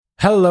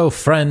Hello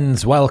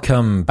friends,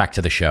 welcome back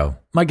to the show.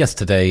 My guest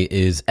today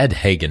is Ed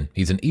Hagen.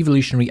 He's an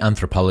evolutionary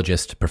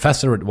anthropologist,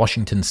 professor at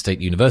Washington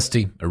State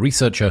University, a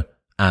researcher,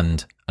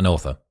 and an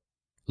author.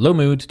 Low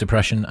mood,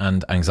 depression,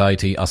 and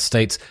anxiety are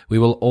states we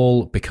will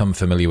all become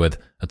familiar with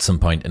at some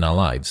point in our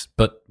lives.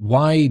 But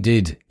why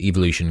did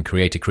evolution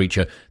create a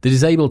creature that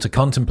is able to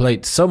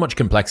contemplate so much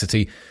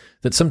complexity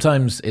that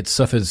sometimes it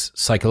suffers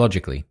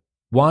psychologically?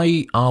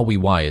 Why are we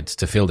wired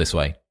to feel this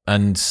way?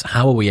 And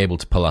how are we able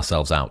to pull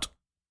ourselves out?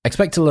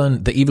 Expect to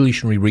learn the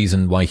evolutionary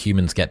reason why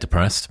humans get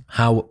depressed,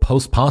 how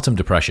postpartum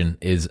depression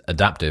is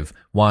adaptive,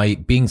 why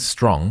being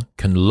strong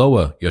can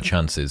lower your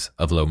chances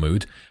of low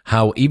mood,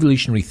 how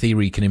evolutionary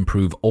theory can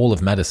improve all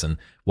of medicine,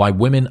 why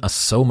women are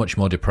so much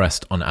more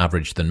depressed on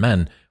average than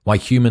men, why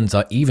humans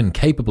are even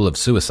capable of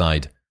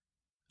suicide,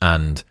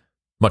 and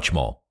much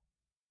more.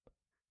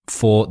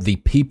 For the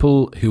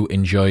people who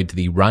enjoyed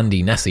the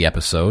Randy Nesse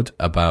episode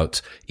about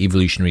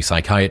evolutionary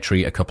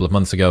psychiatry a couple of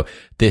months ago,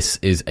 this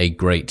is a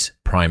great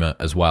primer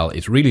as well.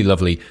 It's really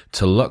lovely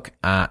to look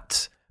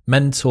at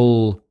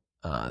mental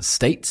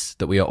states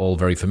that we are all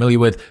very familiar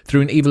with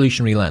through an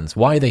evolutionary lens.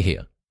 Why are they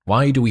here?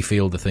 Why do we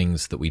feel the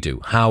things that we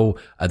do? How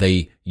are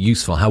they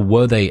useful? How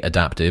were they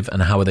adaptive?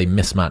 And how are they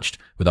mismatched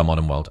with our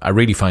modern world? I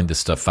really find this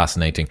stuff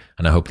fascinating,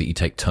 and I hope that you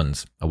take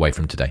tons away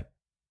from today.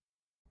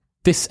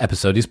 This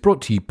episode is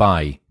brought to you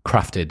by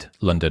Crafted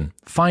London.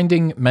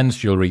 Finding men's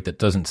jewellery that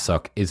doesn't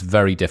suck is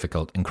very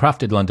difficult, and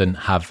Crafted London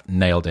have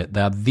nailed it.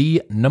 They are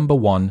the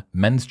 #1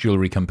 men's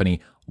jewellery company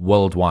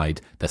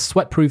worldwide. They're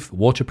sweatproof,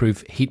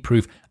 waterproof,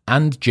 heatproof,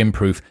 and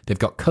gym-proof. They've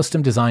got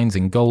custom designs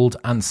in gold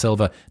and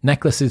silver,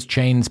 necklaces,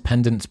 chains,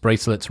 pendants,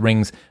 bracelets,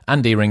 rings,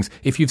 and earrings.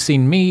 If you've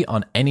seen me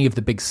on any of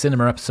the big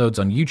cinema episodes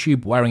on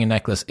YouTube wearing a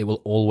necklace, it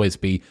will always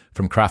be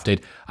from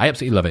Crafted. I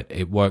absolutely love it.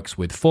 It works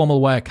with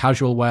formal wear,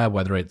 casual wear,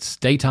 whether it's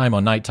daytime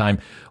or nighttime.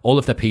 All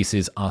of their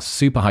pieces are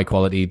super high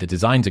quality. The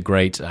designs are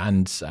great,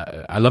 and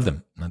I love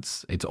them.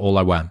 It's all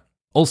I wear.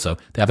 Also,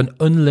 they have an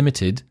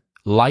unlimited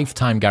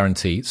lifetime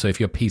guarantee, so if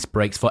your piece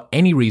breaks for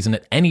any reason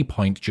at any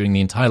point during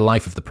the entire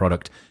life of the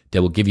product, they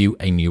will give you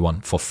a new one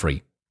for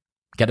free.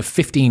 Get a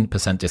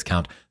 15%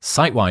 discount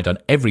site-wide on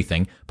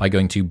everything by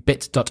going to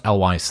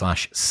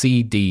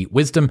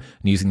bit.ly/cdwisdom and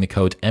using the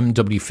code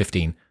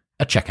MW15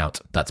 at checkout.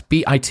 That's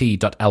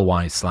bit.ly/C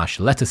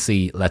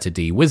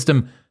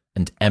wisdom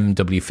and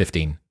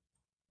MW15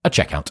 at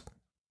checkout.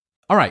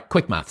 All right,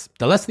 quick maths.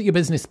 The less that your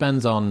business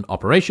spends on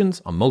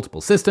operations, on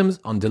multiple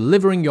systems, on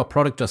delivering your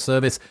product or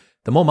service,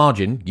 the more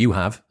margin you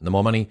have, the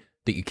more money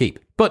that you keep.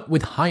 But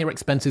with higher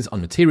expenses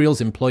on materials,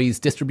 employees,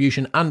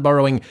 distribution, and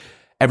borrowing,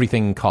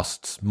 everything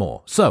costs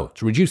more. So,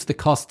 to reduce the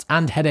costs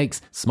and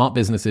headaches, smart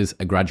businesses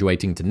are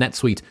graduating to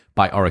NetSuite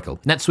by Oracle.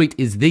 NetSuite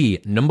is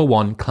the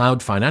 #1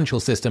 cloud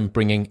financial system,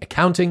 bringing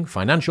accounting,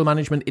 financial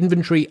management,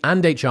 inventory,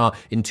 and HR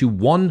into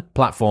one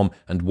platform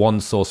and one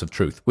source of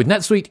truth. With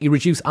NetSuite, you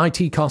reduce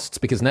IT costs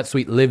because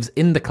NetSuite lives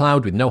in the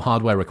cloud with no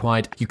hardware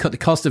required. You cut the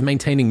cost of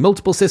maintaining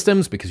multiple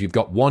systems because you've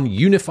got one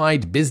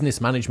unified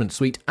business management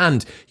suite,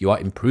 and you are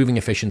improving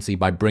efficiency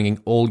by bringing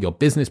all your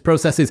business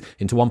processes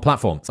into one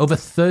platform. Over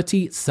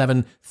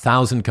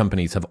 37,000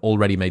 companies have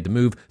already made the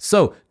move,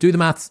 so do the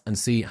maths and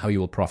see how you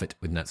will profit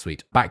with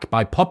NetSuite. Backed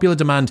by popular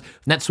demand,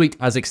 NetSuite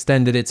has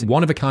extended its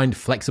one-of-a-kind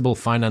flexible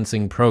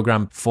financing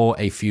program for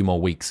a few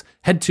more weeks.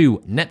 Head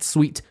to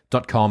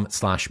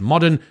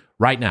netsuite.com/modern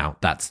right now.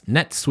 That's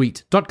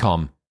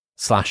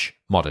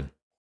netsuite.com/modern.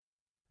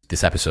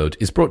 This episode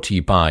is brought to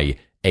you by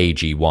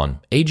AG1.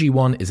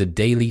 AG1 is a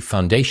daily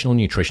foundational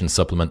nutrition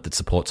supplement that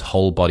supports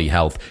whole body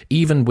health.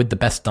 Even with the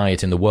best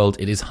diet in the world,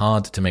 it is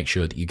hard to make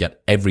sure that you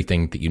get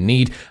everything that you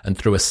need. And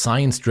through a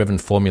science-driven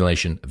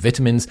formulation of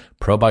vitamins,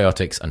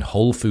 probiotics, and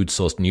whole food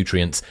sourced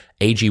nutrients,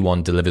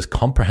 AG1 delivers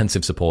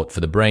comprehensive support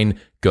for the brain,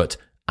 gut,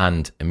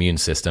 and immune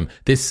system.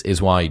 This is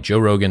why Joe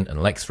Rogan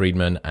and Lex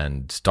Fridman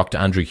and Dr.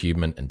 Andrew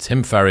Huberman and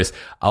Tim Ferriss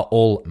are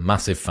all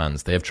massive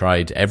fans. They have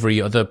tried every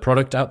other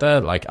product out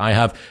there, like I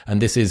have, and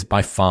this is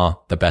by far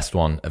the best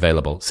one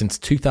available. Since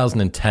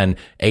 2010,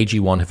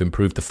 AG1 have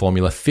improved the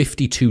formula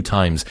 52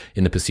 times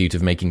in the pursuit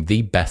of making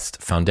the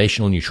best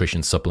foundational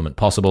nutrition supplement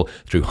possible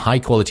through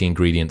high-quality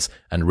ingredients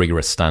and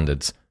rigorous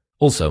standards.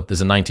 Also,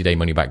 there's a 90-day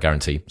money-back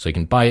guarantee, so you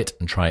can buy it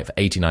and try it for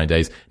 89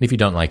 days, and if you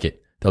don't like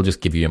it, they'll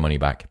just give you your money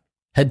back.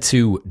 Head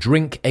to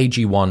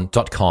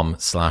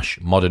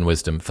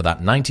drinkag1.com/modernwisdom for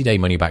that 90-day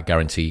money-back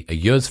guarantee, a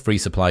year's free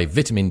supply,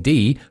 vitamin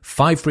D,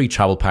 5 free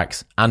travel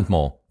packs, and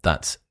more.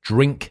 That's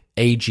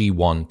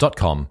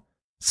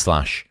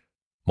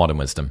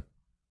drinkag1.com/modernwisdom.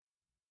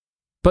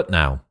 But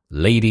now,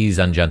 ladies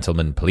and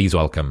gentlemen, please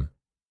welcome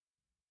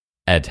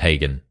Ed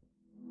Hagen.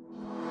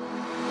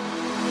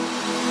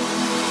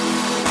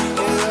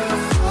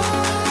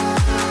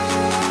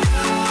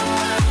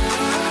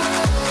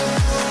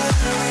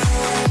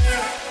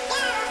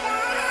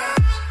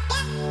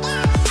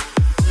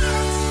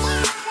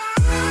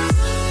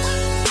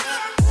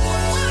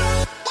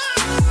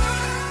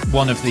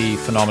 One of the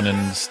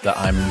phenomenons that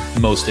I'm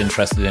most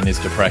interested in is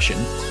depression.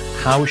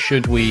 How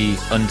should we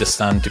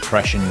understand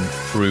depression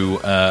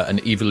through an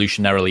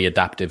evolutionarily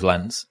adaptive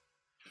lens?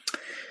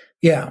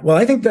 Yeah. Well,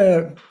 I think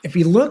if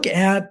you look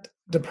at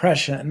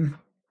depression,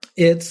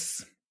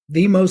 it's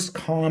the most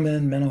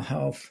common mental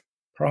health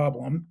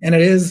problem, and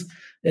it is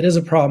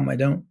a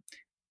problem.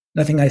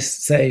 Nothing I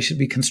say should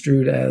be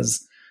construed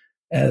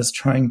as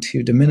trying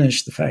to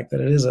diminish the fact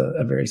that it is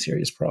a very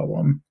serious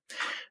problem.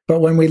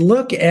 But when we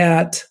look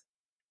at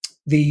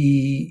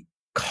the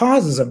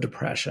causes of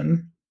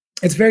depression,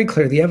 it's very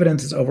clear. The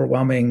evidence is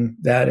overwhelming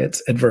that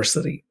it's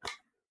adversity.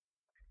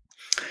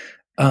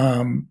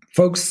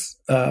 Folks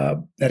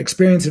that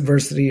experience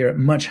adversity are at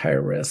much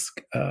higher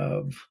risk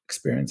of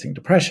experiencing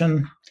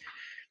depression,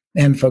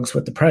 and folks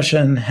with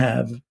depression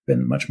have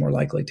been much more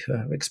likely to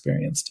have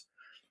experienced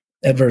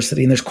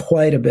adversity. And there's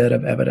quite a bit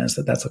of evidence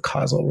that that's a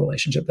causal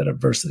relationship, that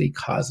adversity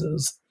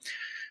causes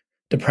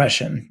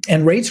depression.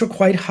 And rates are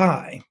quite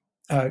high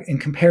in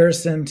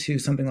comparison to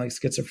something like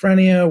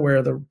schizophrenia,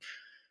 where the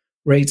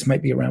rates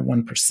might be around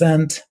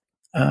 1%.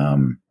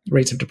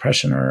 Rates of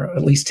depression are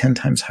at least 10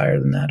 times higher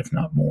than that, if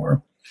not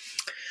more.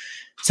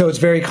 So it's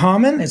very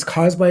common. It's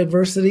caused by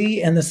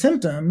adversity. And the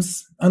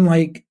symptoms,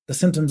 unlike the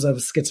symptoms of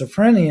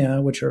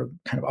schizophrenia, which are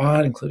kind of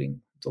odd, including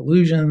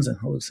delusions and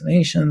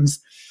hallucinations,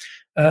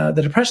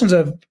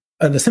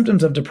 the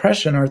symptoms of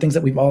depression are things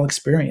that we've all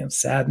experienced: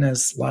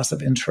 sadness, loss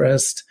of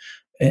interest,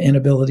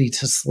 inability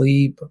to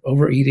sleep,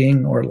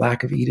 overeating or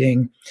lack of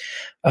eating,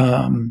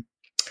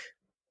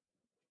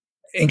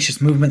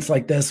 anxious movements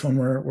like this when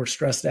we're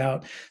stressed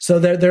out. So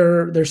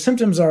their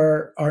symptoms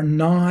are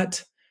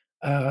not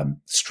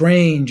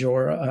strange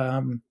or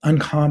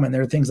uncommon.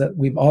 They're things that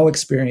we've all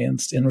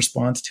experienced in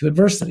response to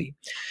adversity.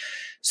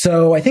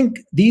 So I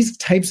think these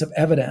types of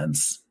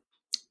evidence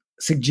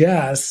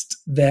suggest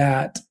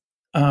that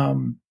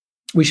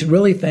we should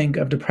really think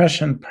of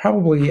depression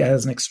probably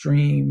as an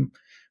extreme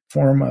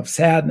form of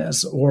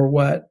sadness, or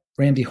what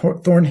Randy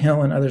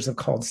Thornhill and others have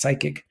called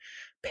psychic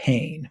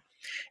pain.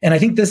 And I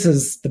think this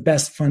is the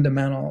best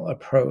fundamental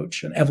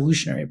approach, an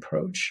evolutionary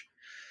approach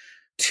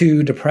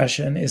to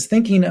depression, is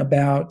thinking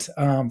about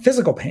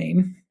physical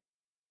pain.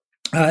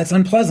 It's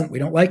unpleasant. We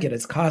don't like it.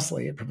 It's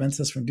costly. It prevents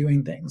us from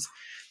doing things.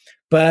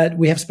 But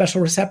we have special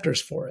receptors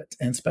for it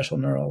and special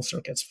neural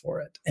circuits for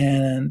it.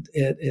 And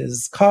it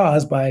is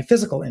caused by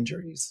physical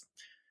injuries.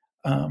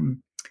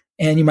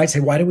 And you might say,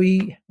 why do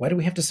we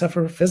have to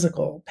suffer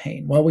physical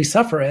pain? Well, we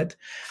suffer it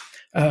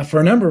for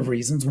a number of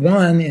reasons.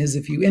 One is,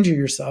 if you injure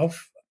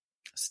yourself,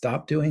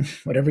 stop doing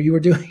whatever you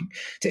were doing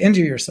to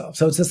injure yourself.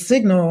 So it's a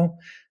signal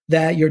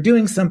that you're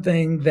doing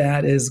something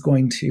that is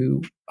going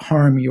to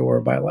harm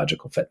your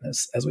biological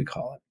fitness, as we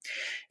call it.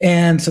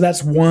 And so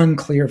that's one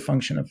clear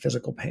function of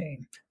physical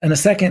pain. And a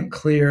second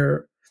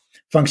clear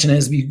function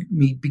is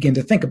we begin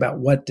to think about,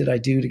 what did I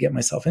do to get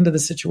myself into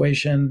this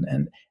situation,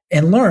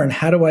 and learn,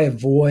 how do I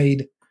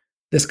avoid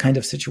this kind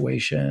of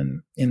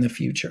situation in the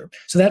future?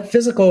 So that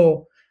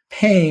physical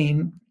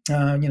pain,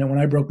 when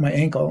I broke my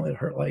ankle, it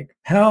hurt like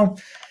hell.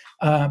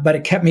 But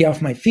it kept me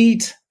off my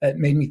feet. It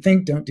made me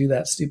think, don't do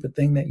that stupid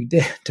thing that you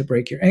did to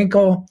break your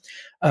ankle.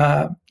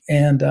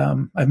 And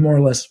I've more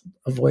or less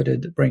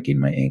avoided breaking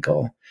my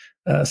ankle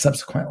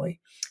subsequently.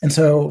 And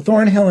so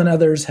Thornhill and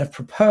others have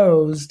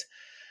proposed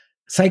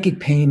psychic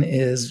pain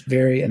is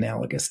very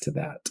analogous to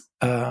that.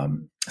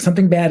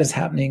 Something bad is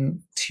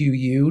happening to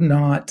you,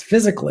 not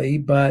physically,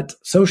 but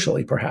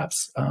socially,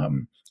 perhaps.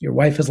 Your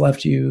wife has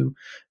left you,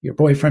 your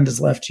boyfriend has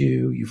left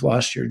you, you've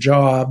lost your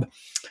job.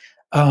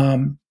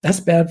 That's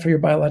bad for your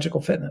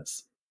biological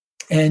fitness.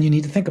 And you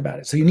need to think about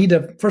it. So you need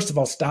to, first of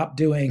all, stop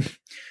doing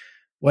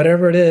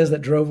whatever it is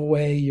that drove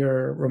away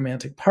your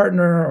romantic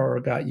partner, or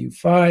got you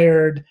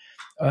fired,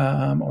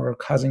 or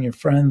causing your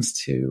friends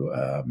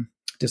to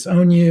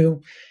disown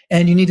you.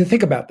 And you need to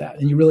think about that.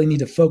 And you really need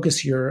to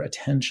focus your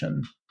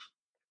attention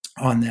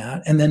on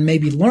that. And then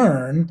maybe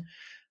learn,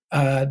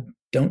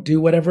 don't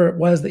do whatever it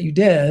was that you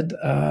did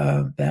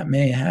that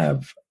may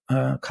have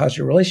caused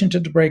your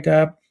relationship to break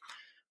up,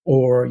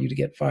 or you to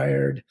get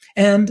fired.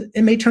 And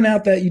it may turn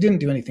out that you didn't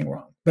do anything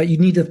wrong, but you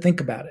need to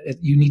think about it.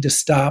 You need to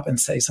stop and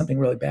say, something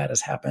really bad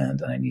has happened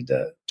and I need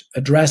to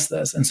address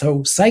this. And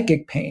so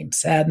psychic pain,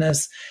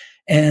 sadness,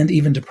 and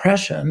even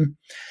depression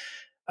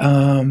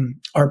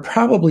are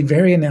probably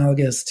very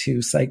analogous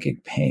to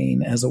psychic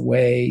pain as a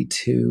way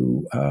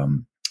to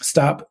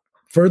stop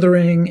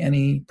furthering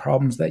any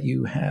problems that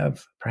you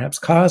have perhaps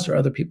caused, or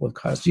other people have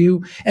caused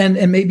you.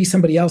 And maybe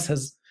somebody else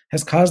has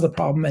caused the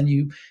problem, and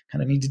you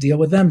kind of need to deal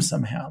with them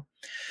somehow.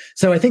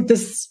 So I think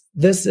this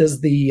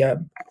is the,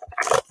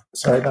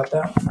 sorry about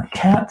that, my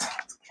cat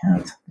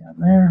down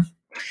there.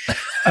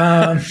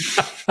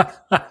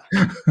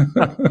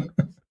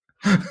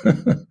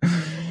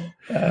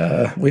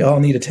 We all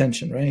need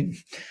attention, right?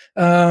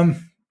 And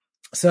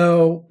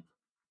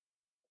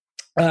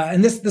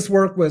this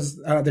work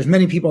was, there's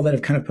many people that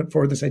have kind of put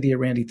forward this idea.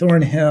 Randy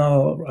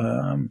Thornhill,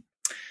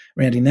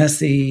 Randy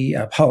Nesse,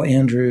 Paul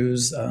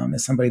Andrews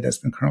is somebody that's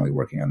been currently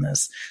working on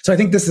this. So I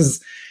think this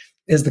is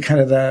the kind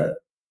of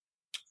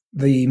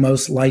the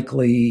most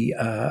likely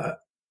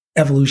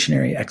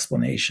evolutionary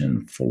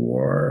explanation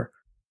for.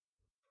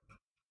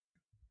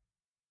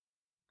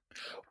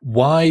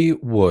 Why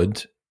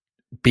would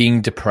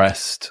being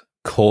depressed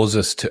cause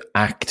us to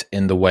act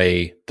in the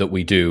way that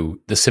we do.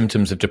 The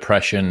symptoms of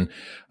depression,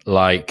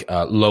 like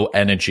low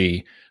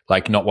energy,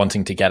 like not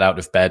wanting to get out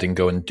of bed and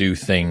go and do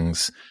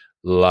things,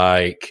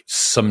 like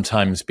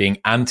sometimes being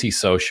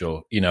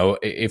antisocial. You know,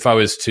 if I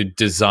was to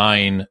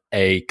design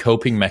a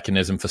coping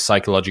mechanism for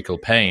psychological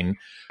pain,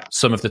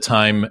 some of the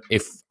time,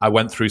 if I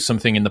went through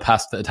something in the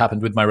past that had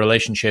happened with my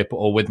relationship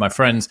or with my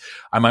friends,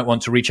 I might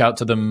want to reach out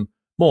to them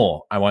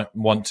more. I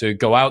want to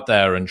go out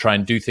there and try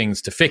and do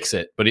things to fix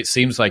it. But it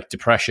seems like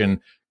depression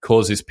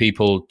causes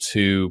people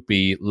to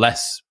be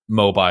less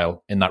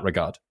mobile in that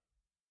regard.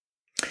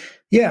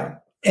 Yeah.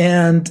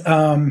 And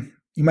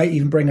you might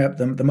even bring up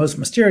the most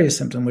mysterious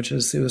symptom, which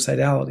is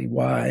suicidality.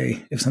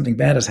 Why, if something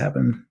bad has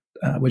happened,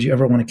 would you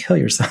ever want to kill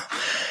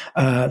yourself?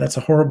 That's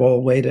a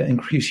horrible way to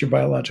increase your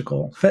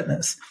biological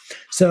fitness.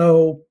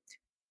 So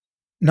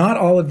not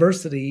all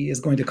adversity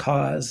is going to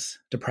cause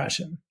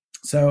depression.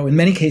 So in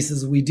many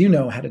cases, we do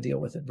know how to deal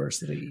with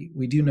adversity.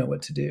 We do know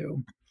what to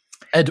do.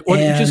 Ed,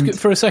 just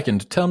for a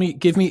second,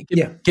 give me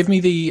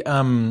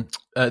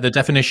the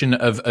definition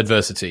of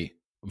adversity.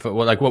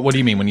 What do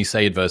you mean when you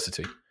say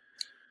adversity?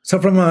 So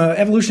from an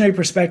evolutionary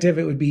perspective,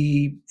 it would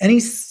be any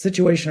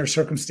situation or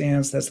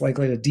circumstance that's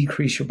likely to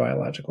decrease your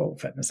biological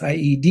fitness,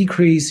 i.e.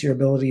 decrease your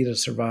ability to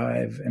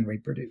survive and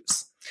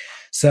reproduce.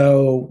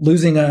 So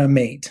losing a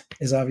mate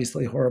is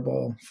obviously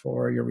horrible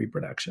for your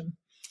reproduction.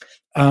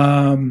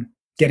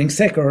 Getting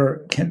sick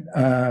or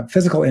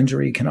physical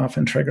injury can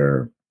often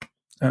trigger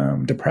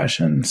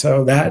depression.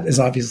 So that is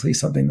obviously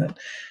something that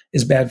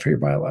is bad for your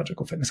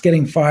biological fitness.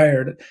 Getting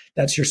fired,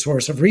 that's your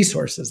source of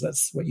resources.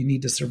 That's what you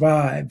need to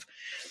survive.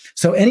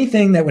 So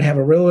anything that would have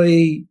a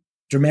really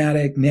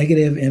dramatic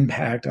negative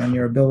impact on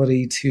your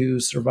ability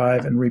to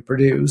survive and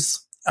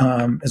reproduce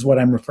is what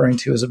I'm referring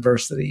to as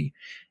adversity.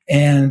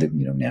 And,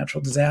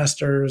 natural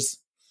disasters,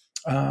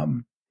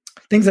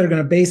 things that are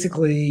going to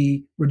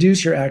basically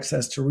reduce your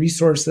access to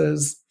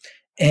resources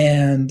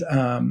and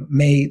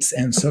mates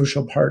and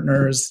social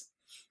partners,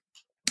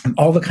 and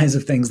all the kinds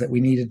of things that we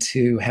needed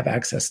to have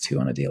access to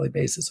on a daily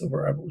basis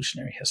over our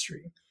evolutionary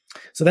history.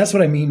 So that's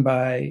what I mean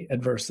by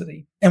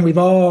adversity. And we've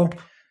all,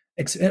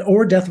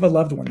 or death of a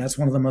loved one, that's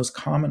one of the most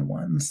common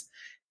ones.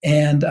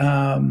 And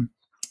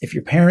if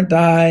your parent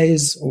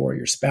dies or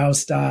your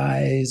spouse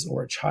dies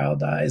or a child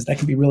dies, that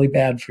can be really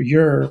bad for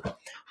your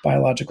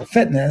biological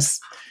fitness,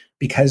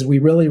 because we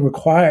really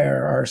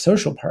require our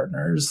social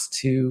partners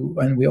to,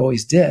 and we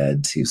always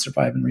did, to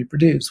survive and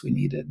reproduce. We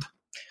needed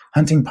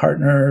hunting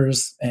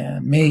partners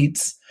and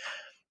mates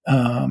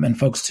and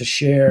folks to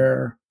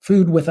share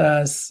food with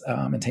us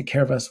and take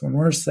care of us when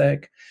we're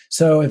sick.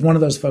 So if one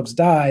of those folks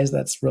dies,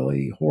 that's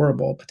really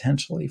horrible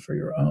potentially for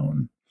your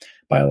own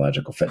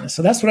biological fitness.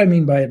 So that's what I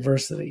mean by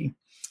adversity.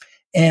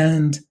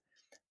 And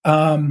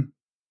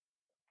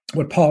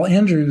what Paul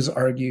Andrews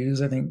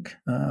argues, I think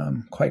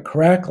quite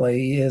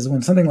correctly, is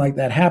when something like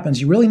that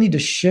happens, you really need to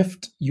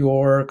shift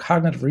your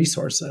cognitive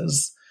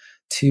resources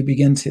to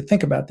begin to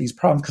think about these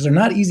problems, because they're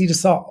not easy to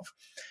solve.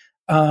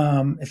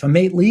 If a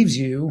mate leaves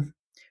you,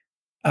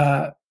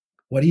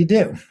 what do you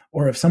do?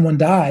 Or if someone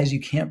dies, you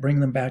can't bring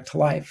them back to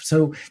life.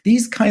 So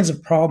these kinds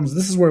of problems,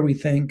 this is where we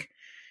think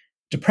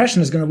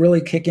depression is going to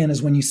really kick in,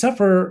 is when you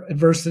suffer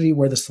adversity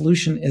where the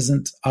solution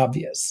isn't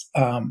obvious.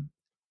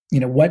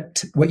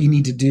 What you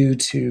need to do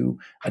to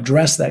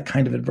address that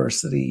kind of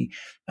adversity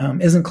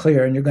isn't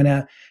clear, and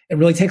it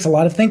really takes a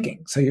lot of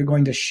thinking. So you're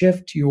going to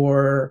shift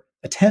your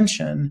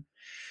attention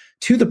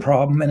to the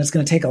problem, and it's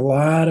going to take a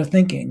lot of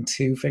thinking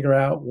to figure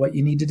out what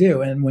you need to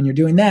do. And when you're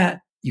doing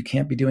that, you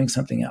can't be doing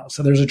something else.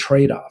 So there's a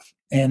trade-off,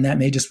 and that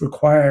may just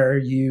require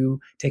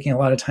you taking a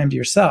lot of time to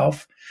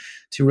yourself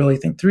to really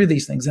think through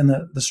these things. And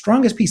the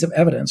strongest piece of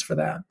evidence for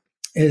that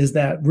is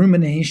that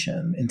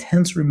rumination,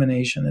 intense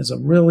rumination, is a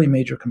really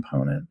major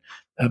component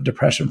of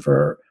depression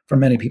for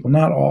many people,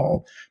 not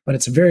all, but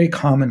it's a very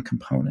common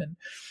component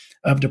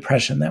of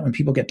depression, that when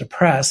people get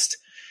depressed,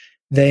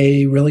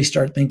 they really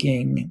start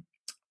thinking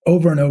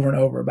over and over and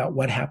over about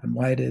what happened.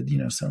 Why did,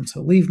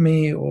 so-and-so leave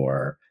me,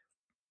 or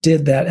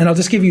did that? And I'll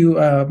just give you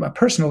a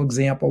personal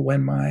example.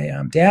 When my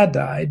dad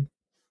died,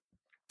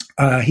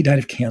 he died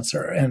of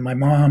cancer, and my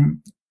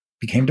mom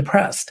became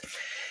depressed.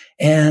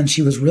 And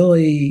she was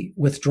really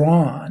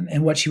withdrawn.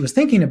 And what she was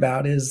thinking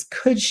about is,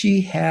 could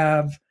she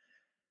have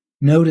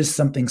noticed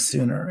something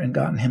sooner and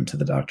gotten him to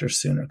the doctor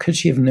sooner? Could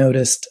she have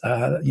noticed,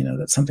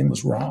 that something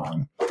was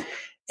wrong?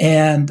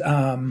 And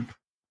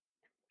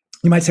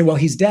you might say, well,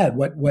 he's dead.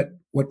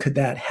 What could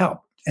that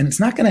help? And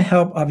it's not going to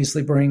help,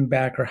 obviously, bring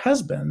back her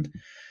husband,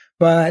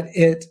 but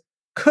it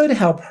could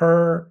help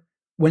her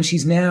when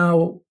she's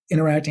now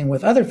interacting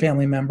with other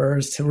family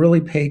members to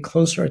really pay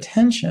closer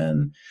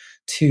attention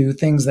to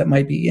things that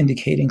might be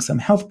indicating some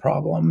health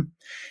problem.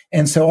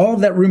 And so all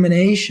of that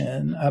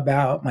rumination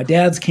about my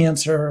dad's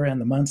cancer and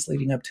the months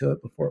leading up to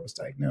it before it was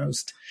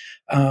diagnosed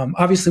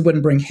obviously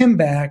wouldn't bring him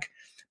back,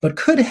 but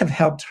could have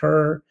helped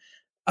her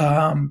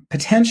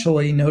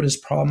potentially notice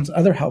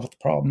other health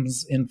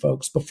problems in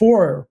folks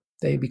before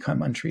they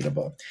become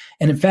untreatable.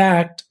 And in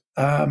fact,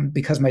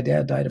 because my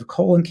dad died of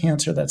colon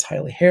cancer, that's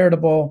highly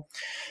heritable,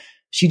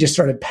 she just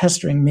started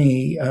pestering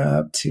me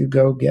to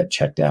go get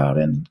checked out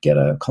and get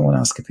a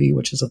colonoscopy,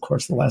 which is, of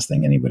course, the last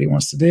thing anybody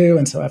wants to do.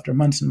 And so after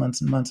months and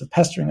months and months of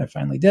pestering, I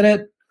finally did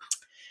it.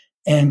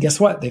 And guess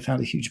what? They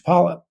found a huge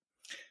polyp.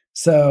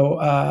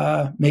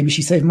 So maybe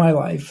she saved my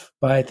life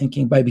by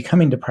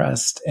becoming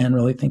depressed and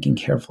really thinking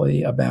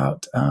carefully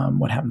about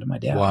what happened to my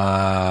dad.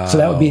 Wow. So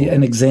that would be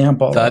an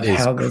example of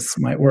how this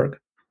might work.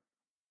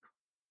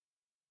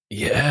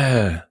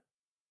 Yeah.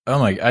 Oh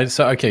my.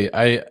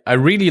 I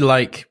really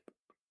like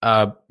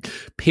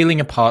peeling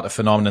apart a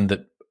phenomenon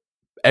that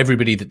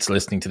everybody that's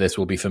listening to this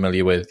will be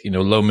familiar with.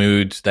 Low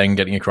mood, then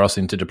getting across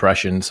into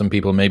depression. Some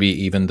people maybe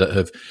even that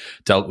have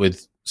dealt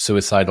with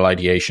suicidal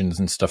ideations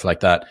and stuff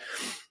like that.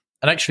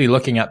 And actually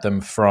looking at them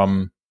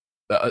from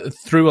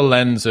through a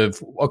lens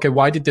of, okay,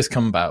 why did this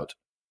come about?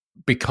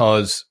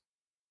 Because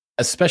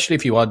especially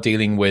if you are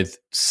dealing with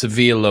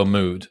severe low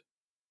mood,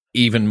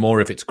 even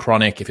more if it's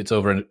chronic, if it's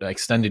over an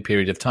extended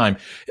period of time,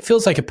 it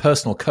feels like a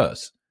personal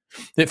curse.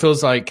 It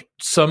feels like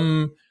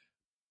some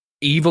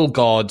evil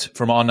god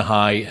from on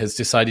high has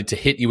decided to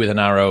hit you with an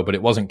arrow, but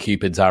it wasn't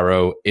Cupid's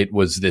arrow. It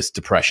was this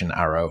depression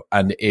arrow.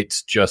 And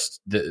it's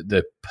just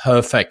the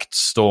perfect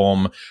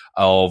storm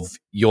of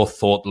your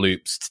thought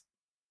loops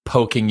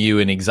poking you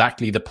in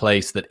exactly the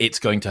place that it's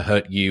going to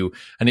hurt you.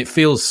 And it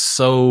feels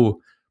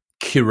so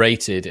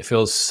curated. It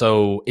feels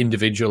so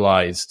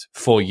individualized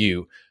for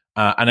you.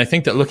 And I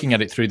think that looking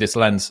at it through this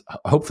lens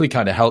hopefully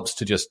kind of helps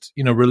to just,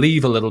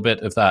 relieve a little bit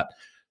of that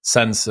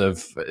sense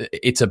of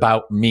it's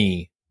about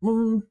me.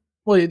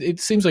 Well, it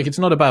seems like it's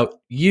not about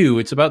you.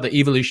 It's about the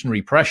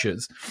evolutionary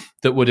pressures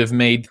that would have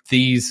made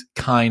these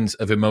kinds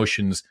of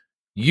emotions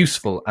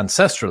useful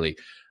ancestrally.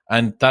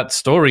 And that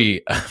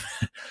story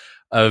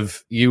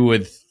of you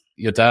with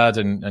your dad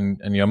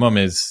and your mum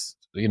is,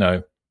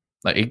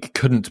 like it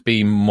couldn't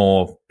be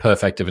more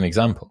perfect of an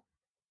example.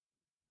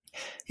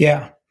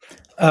 Yeah.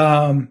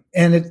 And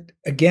it,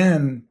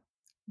 again,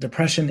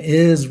 depression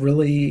is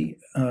really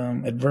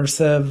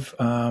adversive.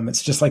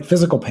 It's just like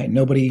physical pain.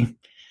 Nobody,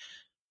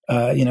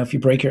 if you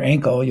break your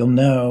ankle, you'll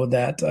know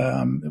that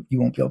you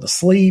won't be able to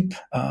sleep.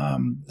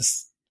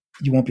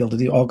 You won't be able to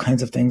do all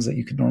kinds of things that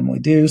you could normally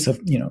do. So,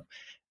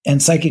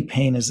 and psychic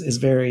pain is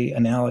very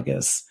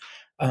analogous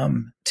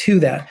to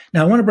that.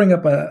 Now, I want to bring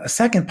up a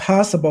second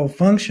possible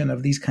function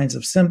of these kinds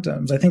of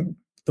symptoms. I think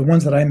the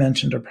ones that I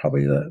mentioned are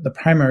probably the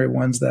primary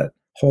ones that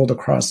hold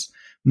across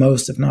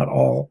most, if not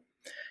all,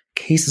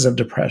 cases of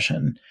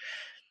depression.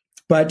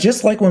 But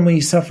just like when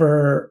we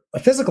suffer a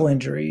physical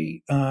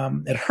injury,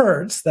 it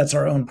hurts. That's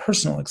our own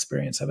personal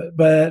experience of it.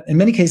 But in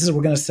many cases,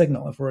 we're going to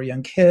signal. If we're a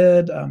young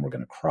kid, we're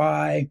going to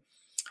cry.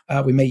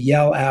 We may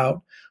yell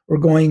out. We're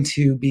going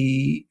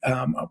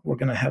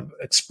to have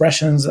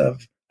expressions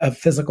of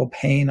physical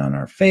pain on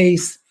our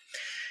face.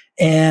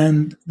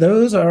 And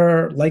those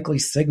are likely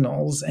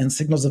signals and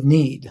signals of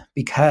need,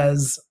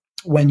 because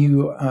when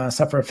you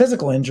suffer a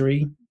physical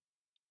injury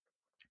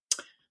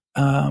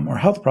or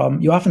health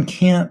problem, you often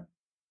can't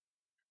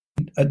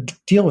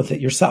deal with it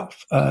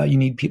yourself. You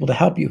need people to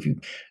help you. If you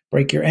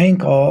break your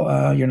ankle,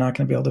 you're not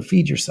going to be able to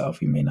feed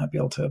yourself. You may not be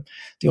able to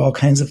do all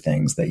kinds of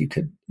things that you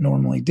could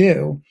normally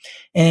do.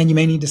 And you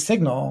may need to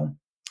signal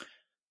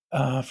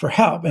for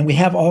help. And we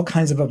have all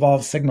kinds of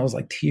evolved signals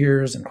like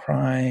tears and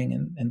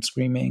crying and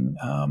screaming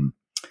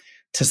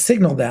to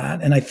signal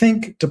that. And I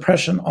think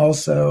depression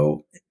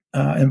also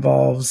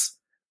involves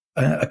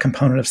a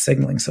component of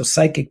signaling. So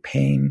psychic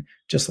pain,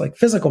 just like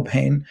physical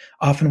pain,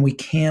 often we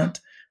can't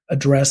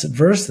address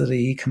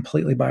adversity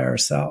completely by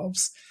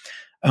ourselves.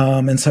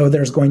 And so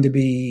there's going to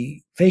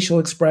be facial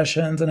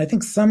expressions. And I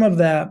think some of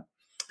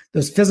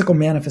those physical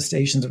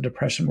manifestations of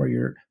depression where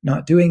you're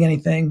not doing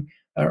anything,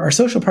 our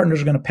social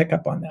partners are going to pick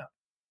up on that.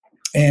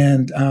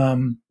 And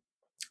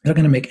they're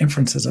going to make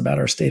inferences about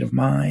our state of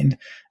mind,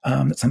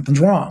 that something's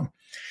wrong.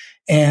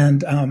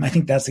 And I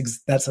think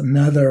that's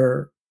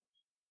another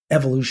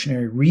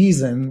evolutionary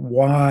reason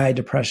why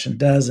depression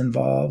does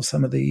involve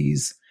some of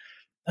these,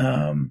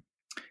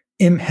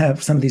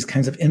 have some of these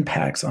kinds of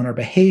impacts on our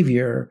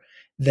behavior,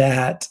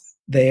 that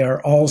they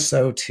are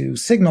also to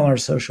signal our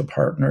social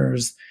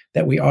partners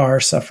that we are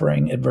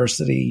suffering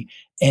adversity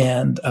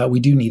and we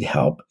do need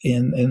help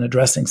in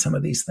addressing some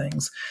of these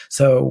things.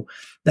 So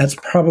that's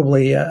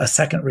probably a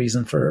second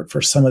reason for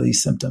some of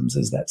these symptoms,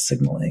 is that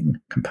signaling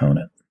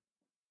component.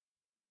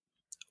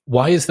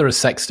 Why is there a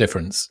sex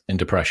difference in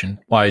depression?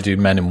 Why do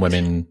men and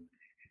women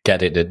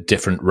get it at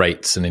different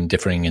rates and in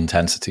differing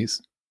intensities?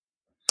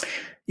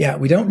 Yeah,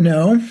 we don't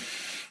know.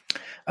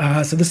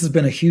 So this has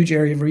been a huge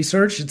area of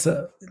research. It's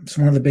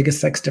one of the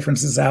biggest sex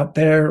differences out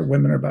there.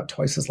 Women are about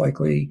twice as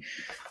likely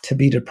to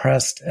be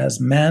depressed as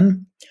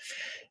men.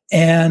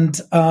 And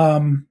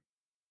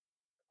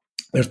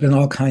there's been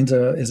all kinds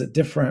of, is it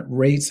different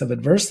rates of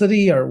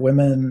adversity? Are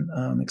women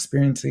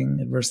experiencing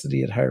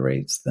adversity at higher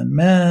rates than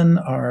men?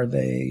 Are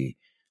they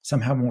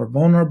somehow more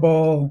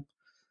vulnerable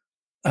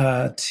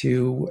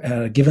to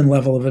a given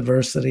level of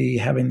adversity,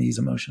 having these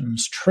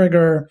emotions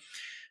trigger?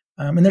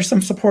 And there's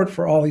some support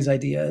for all these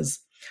ideas.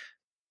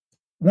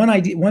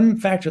 one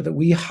factor that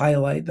we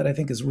highlight that I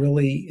think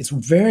it's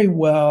very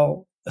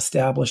well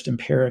established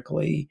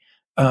empirically,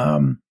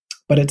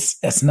 but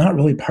it's not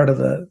really part of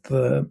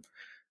the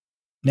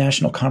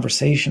national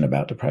conversation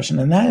about depression,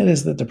 and that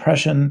is that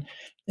depression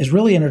is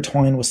really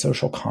intertwined with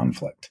social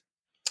conflict.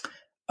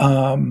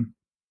 That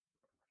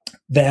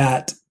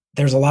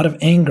there's a lot of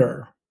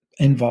anger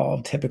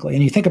involved typically,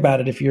 and you think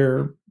about it, if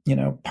your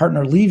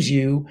partner leaves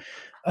you,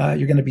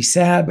 you're going to be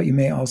sad, but you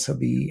may also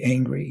be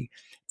angry.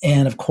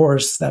 And of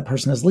course, that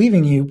person is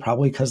leaving you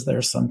probably because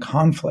there's some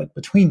conflict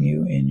between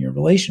you in your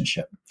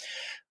relationship.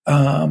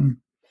 Or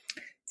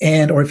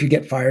if you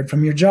get fired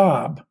from your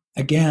job,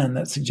 again,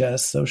 that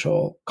suggests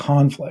social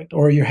conflict.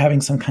 Or you're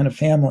having some kind of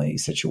family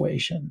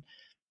situation,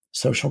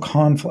 social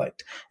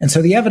conflict. And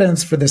so the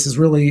evidence for this is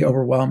really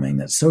overwhelming,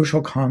 that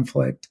social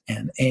conflict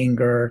and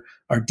anger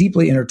are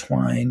deeply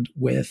intertwined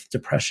with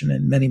depression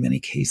in many, many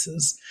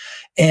cases.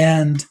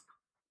 And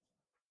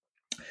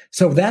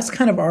so that's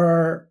kind of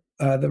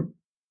the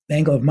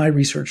angle of my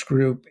research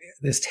group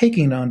is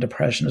taking on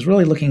depression, is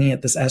really looking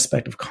at this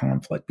aspect of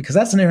conflict, because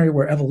that's an area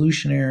where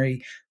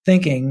evolutionary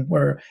thinking,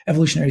 where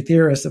evolutionary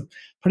theorists have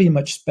pretty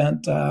much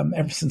spent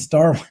ever since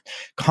Darwin,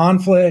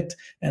 conflict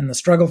and the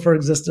struggle for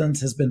existence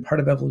has been part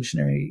of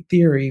evolutionary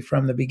theory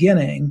from the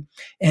beginning.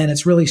 And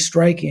it's really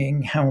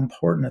striking how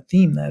important a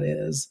theme that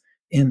is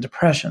in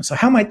depression. So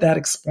how might that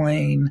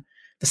explain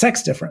the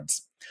sex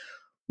difference?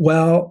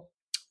 Well,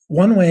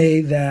 one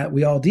way that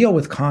we all deal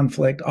with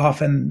conflict,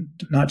 often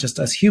not just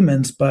us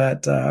humans,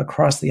 but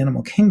across the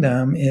animal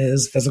kingdom,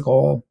 is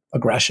physical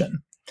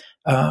aggression.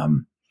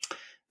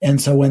 And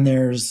so when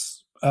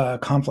there's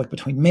conflict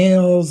between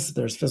males,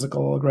 there's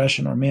physical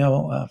aggression, or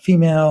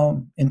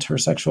male-female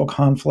intersexual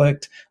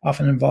conflict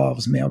often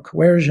involves male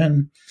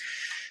coercion.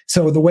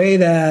 So the way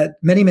that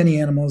many,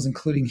 many animals,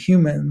 including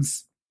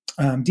humans,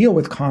 deal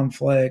with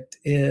conflict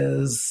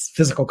is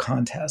physical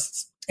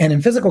contests. And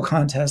in physical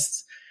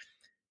contests,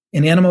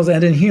 in animals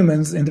and in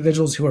humans,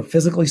 individuals who are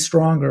physically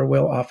stronger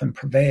will often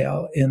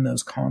prevail in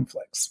those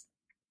conflicts.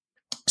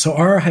 So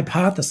our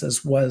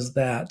hypothesis was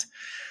that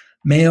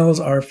males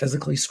are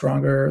physically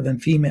stronger than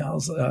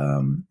females,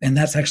 and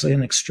that's actually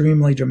an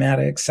extremely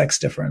dramatic sex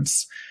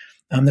difference.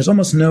 There's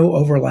almost no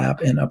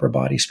overlap in upper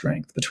body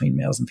strength between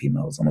males and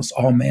females. Almost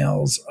all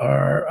males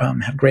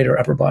have greater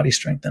upper body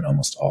strength than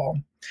almost all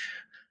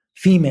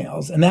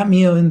females. And that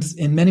means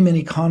in many,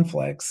 many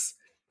conflicts,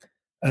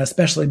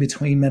 especially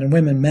between men and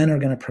women, men are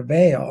going to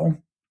prevail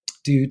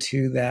due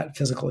to that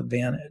physical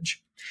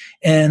advantage.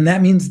 And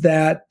that means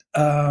that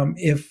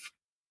if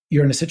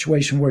you're in a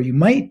situation where you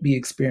might be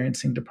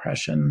experiencing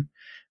depression,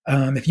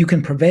 if you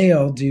can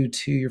prevail due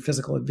to your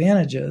physical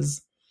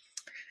advantages,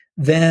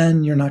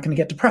 then you're not going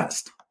to get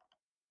depressed.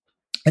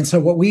 And so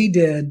what we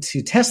did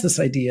to test this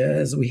idea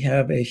is we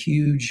have a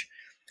huge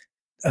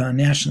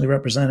nationally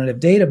representative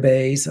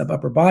database of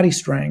upper body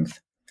strength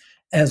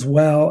as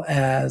well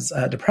as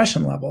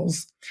depression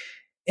levels.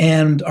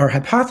 And our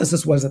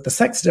hypothesis was that the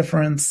sex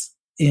difference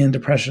in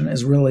depression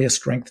is really a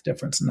strength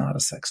difference, not a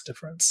sex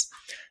difference.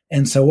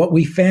 And so what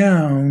we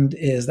found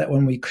is that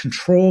when we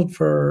controlled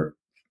for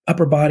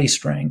upper body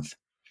strength,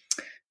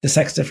 the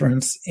sex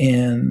difference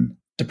in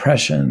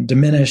depression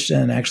diminished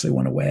and actually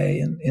went away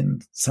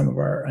in some of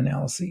our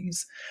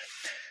analyses,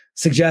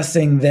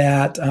 suggesting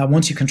that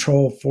once you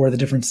control for the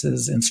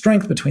differences in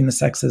strength between the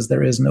sexes,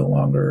 there is no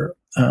longer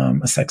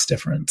a sex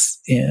difference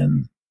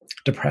in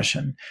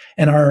depression.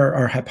 And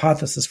our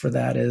hypothesis for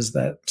that is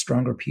that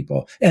stronger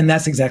people, and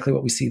that's exactly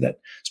what we see, that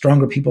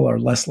stronger people are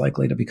less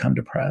likely to become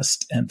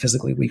depressed and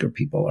physically weaker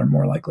people are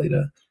more likely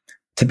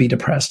to be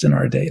depressed in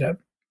our data.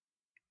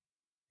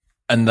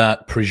 And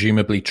that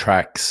presumably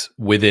tracks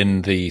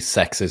within the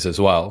sexes as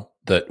well,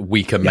 that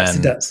weaker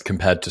men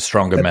compared to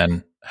stronger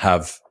men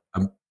have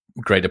a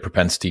greater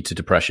propensity to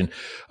depression.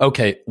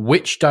 Okay,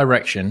 which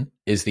direction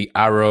is the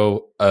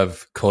arrow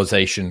of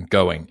causation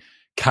going?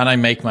 Can I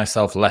make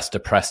myself less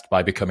depressed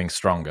by becoming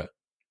stronger?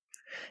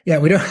 Yeah,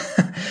 we don't.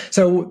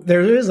 So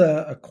there is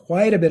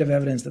quite a bit of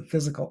evidence that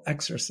physical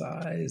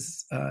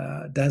exercise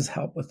does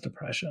help with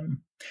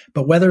depression.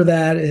 But whether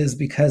that is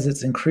because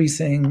it's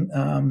increasing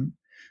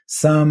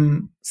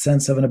some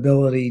sense of an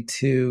ability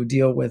to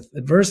deal with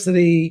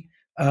adversity,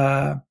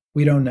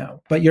 we don't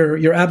know. But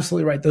you're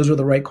absolutely right. Those are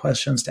the right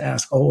questions to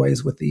ask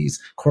always with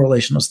these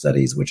correlational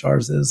studies, which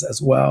ours is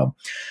as well.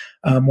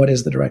 What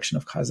is the direction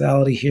of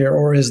causality here?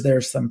 Or is there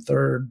some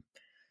third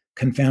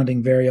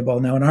confounding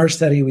variable? Now, in our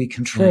study, we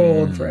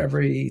controlled for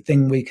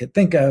everything we could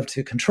think of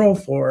to control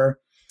for,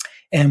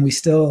 and we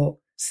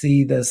still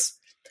see this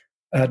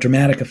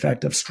dramatic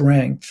effect of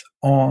strength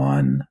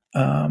on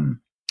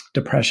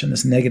depression,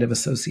 this negative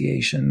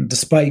association,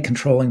 despite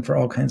controlling for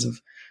all kinds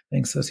of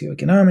things,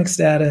 socioeconomic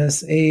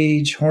status,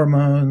 age,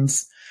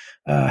 hormones,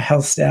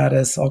 health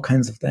status, all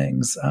kinds of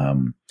things.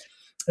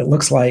 It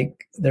looks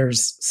like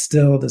there's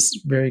still this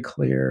very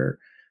clear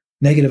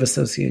negative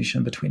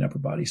association between upper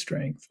body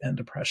strength and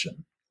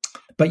depression.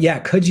 But yeah,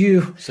 could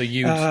you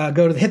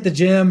hit the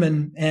gym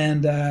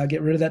and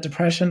get rid of that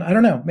depression? I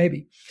don't know,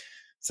 maybe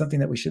something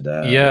that we should.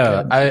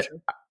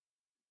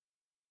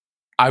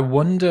 I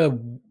wonder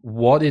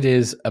what it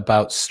is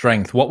about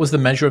strength. What was the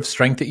measure of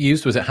strength it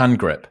used? Was it hand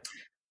grip?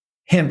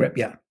 Hand grip,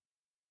 yeah.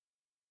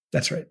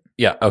 That's right.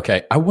 Yeah,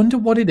 okay. I wonder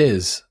what it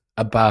is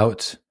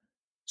about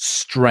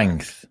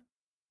strength,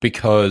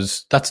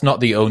 because that's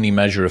not the only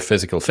measure of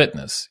physical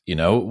fitness. You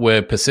know,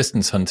 we're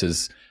persistence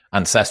hunters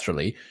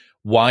ancestrally.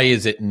 Why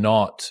is it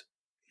not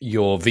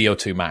your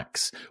VO2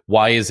 max?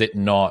 Why is it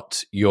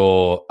not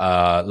your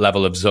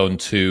level of zone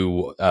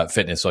 2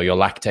 fitness, or your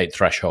lactate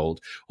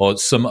threshold, or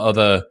some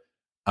other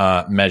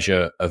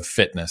measure of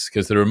fitness?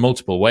 Because there are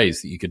multiple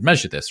ways that you could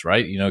measure this,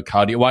 right? You know,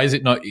 cardio. Why is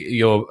it not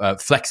your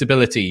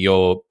flexibility,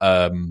 your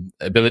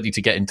ability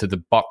to get into the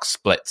box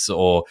splits,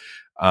 or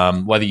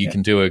whether you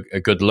can do a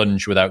good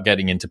lunge without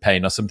getting into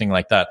pain, or something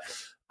like that?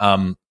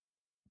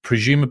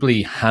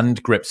 Presumably,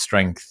 hand grip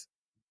strength.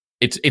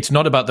 It's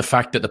not about the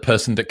fact that the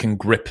person that can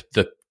grip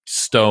the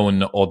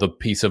stone or the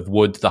piece of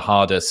wood the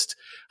hardest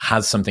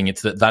has something.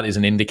 It's that is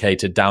an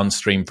indicator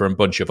downstream for a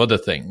bunch of other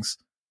things.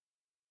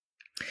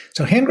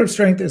 So hand grip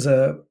strength is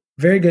a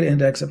very good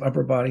index of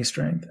upper body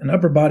strength, and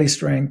upper body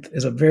strength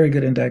is a very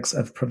good index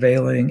of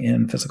prevailing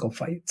in physical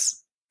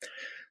fights.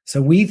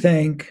 So we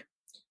think,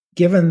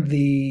 given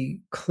the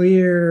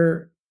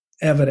clear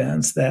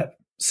evidence that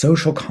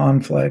social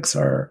conflicts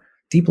are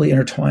deeply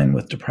intertwined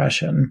with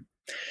depression,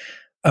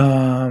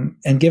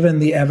 and given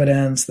the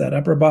evidence that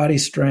upper body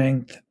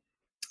strength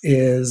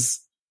is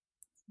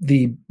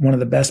one of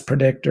the best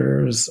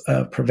predictors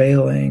of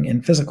prevailing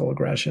in physical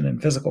aggression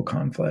and physical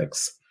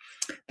conflicts,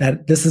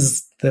 that this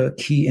is the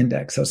key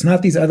index. So it's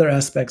not these other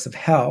aspects of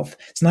health.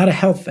 It's not a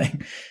health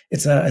thing.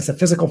 It's a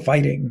physical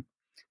fighting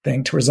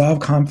thing to resolve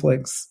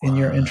conflicts in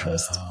your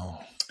interest.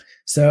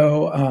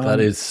 So that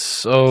is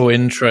so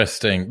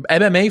interesting.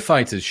 MMA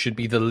fighters should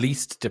be the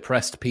least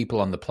depressed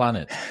people on the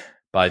planet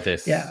by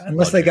this. Yeah,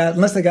 unless they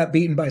got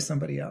beaten by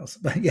somebody else.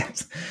 But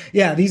yes,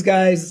 yeah, these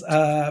guys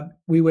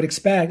we would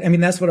expect. I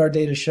mean, that's what our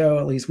data show.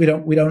 At least we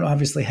don't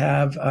obviously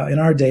have in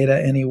our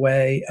data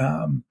anyway.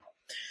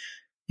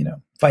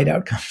 Fight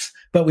outcomes,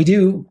 but we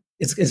do.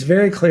 It's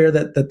very clear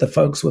that the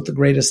folks with the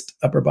greatest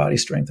upper body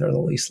strength are the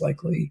least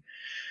likely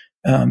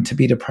to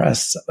be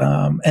depressed.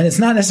 And it's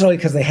not necessarily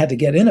because they had to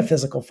get in a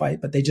physical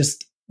fight, but they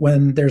just,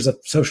 when there's a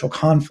social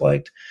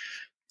conflict,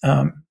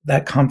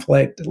 that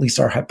conflict, at least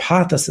our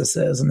hypothesis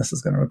is, and this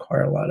is going to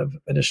require a lot of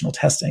additional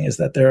testing, is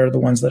that they're the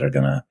ones that are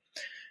going to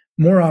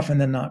more often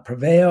than not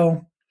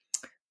prevail.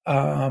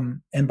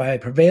 And by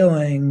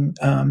prevailing,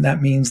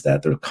 that means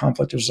that the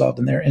conflict is resolved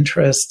in their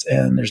interest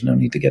and there's no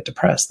need to get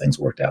depressed. Things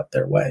worked out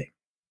their way.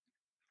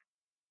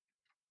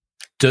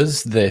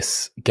 Does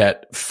this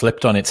get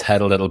flipped on its head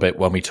a little bit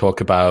when we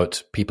talk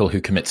about people who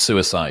commit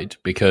suicide?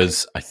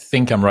 Because I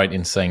think I'm right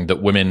in saying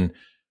that women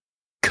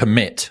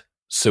commit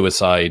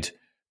suicide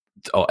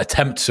or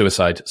attempt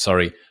suicide,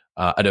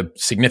 at a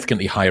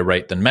significantly higher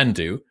rate than men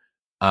do.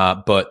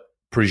 But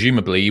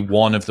presumably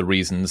one of the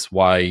reasons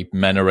why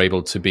men are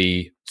able to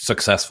be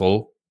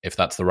successful, if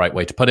that's the right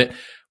way to put it,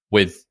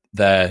 with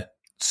their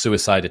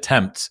suicide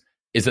attempts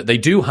is that they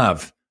do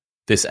have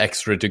this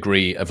extra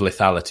degree of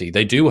lethality.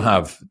 They do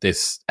have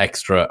this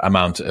extra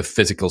amount of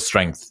physical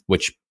strength,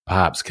 which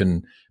perhaps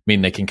can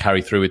mean they can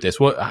carry through with this.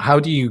 How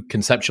do you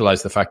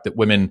conceptualize the fact that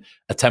women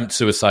attempt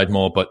suicide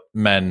more, but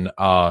men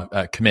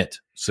commit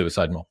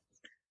suicide more?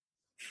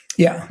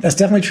 Yeah, that's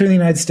definitely true in the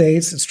United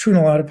States. It's true in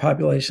a lot of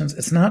populations.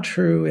 It's not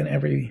true in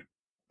every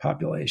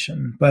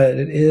population, but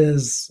it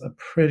is a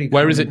pretty common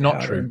Where is it not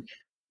pattern.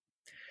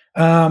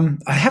 True?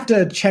 I have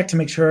to check to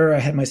make sure I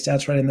had my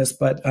stats right in this,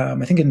 but I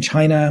think in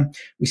China,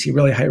 we see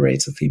really high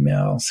rates of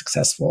female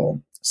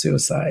successful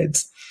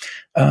suicides.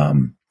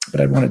 But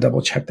I'd want to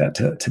double check that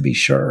to be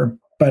sure.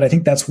 But I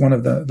think that's one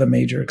of the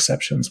major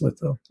exceptions with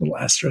the little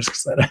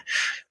asterisks that I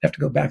have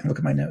to go back and look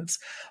at my notes.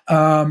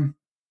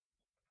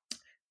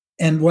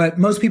 And what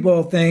most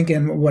people think,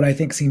 and what I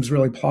think seems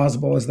really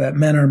plausible, is that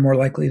men are more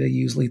likely to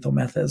use lethal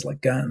methods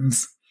like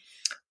guns.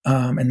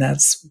 And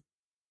that's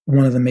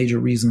one of the major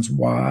reasons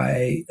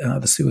why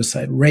the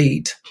suicide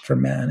rate for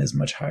men is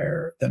much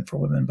higher than for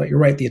women. But you're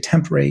right, the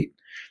attempt rate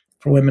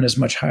for women is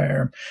much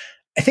higher.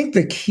 I think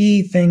the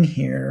key thing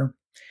here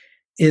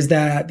is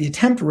that the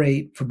attempt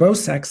rate for both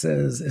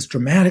sexes is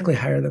dramatically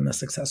higher than the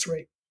success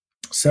rate.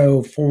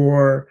 So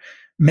for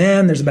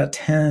men, there's about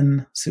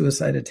 10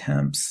 suicide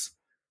attempts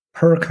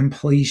per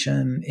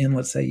completion in,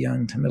 let's say,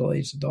 young to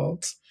middle-aged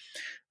adults.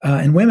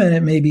 In women,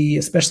 it may be,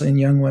 especially in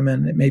young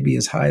women, it may be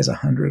as high as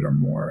 100 or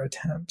more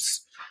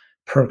attempts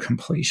per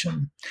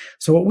completion.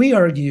 So what we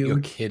argue— You're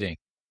kidding.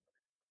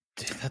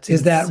 Dude, that's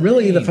is insane. that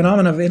really the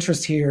phenomenon of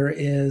interest here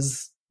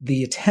is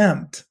the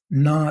attempt,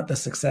 not the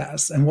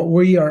success. And what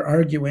we are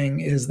arguing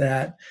is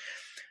that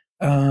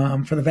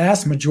for the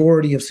vast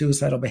majority of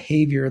suicidal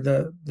behavior,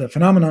 the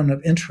phenomenon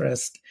of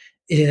interest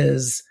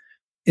is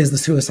the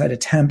suicide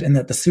attempt, and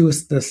that the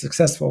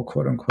successful,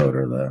 quote unquote,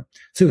 or the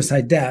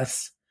suicide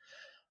deaths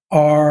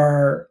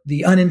are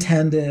the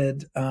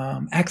unintended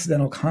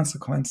accidental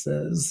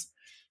consequences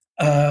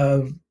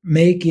of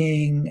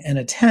making an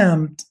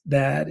attempt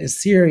that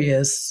is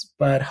serious,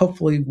 but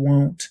hopefully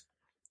won't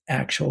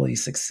actually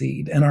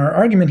succeed. And our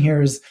argument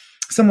here is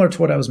similar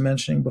to what I was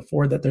mentioning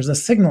before, that there's a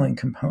signaling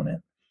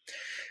component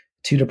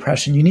to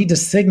depression. You need to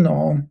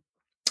signal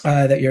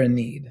that you're in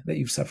need, that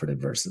you've suffered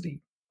adversity.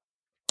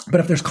 But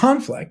if there's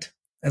conflict,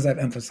 as I've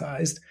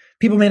emphasized,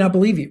 people may not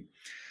believe you.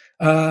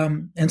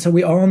 And so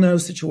we all know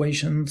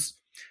situations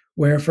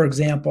where, for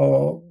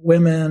example,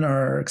 women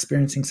are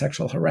experiencing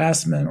sexual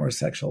harassment or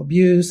sexual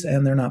abuse,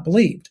 and they're not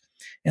believed.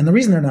 And the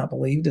reason they're not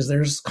believed is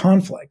there's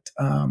conflict.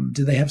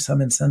 Do they have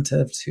some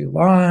incentive to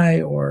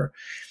lie? Or,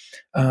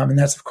 and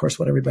that's, of course,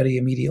 what everybody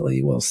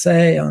immediately will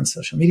say on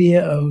social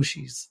media. Oh,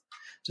 she's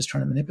just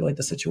trying to manipulate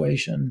the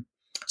situation.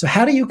 So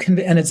how do you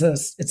and it's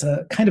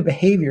a kind of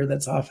behavior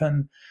that's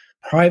often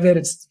private.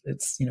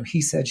 It's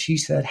he said, she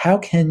said. How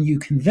can you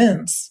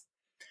convince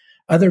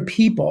other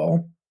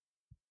people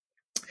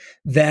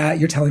that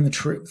you're telling the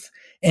truth?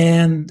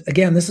 And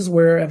again, this is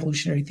where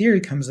evolutionary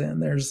theory comes in.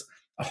 There's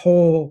a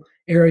whole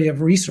area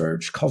of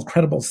research called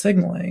credible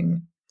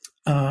signaling,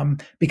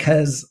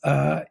 because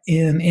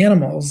in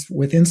animals,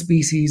 within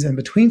species and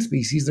between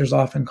species, there's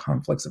often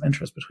conflicts of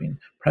interest between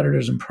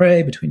predators and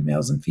prey, between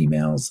males and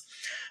females,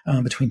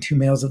 between two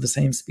males of the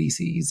same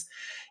species.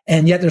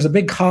 And yet there's a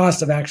big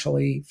cost of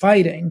actually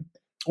fighting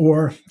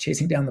or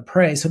chasing down the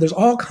prey. So there's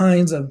all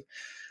kinds of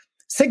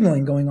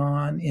signaling going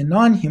on in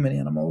non-human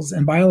animals.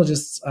 And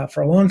biologists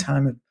for a long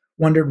time have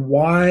wondered,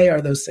 why are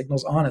those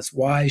signals honest?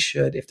 Why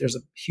should, if there's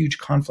a huge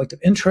conflict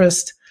of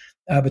interest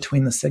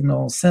between the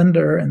signal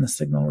sender and the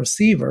signal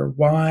receiver,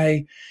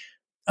 why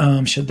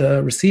should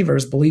the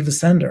receivers believe the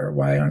sender?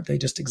 Why aren't they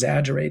just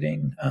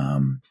exaggerating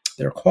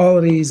their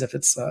qualities if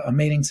it's a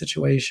mating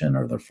situation,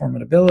 or their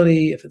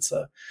formidability if it's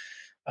a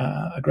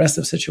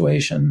aggressive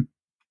situation?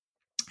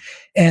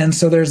 And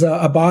so there's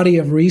a body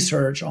of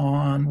research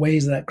on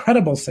ways that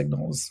credible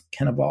signals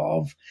can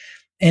evolve.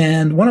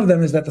 And one of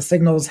them is that the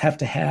signals have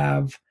to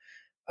have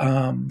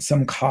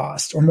some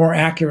cost, or more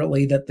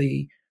accurately, that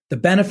the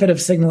benefit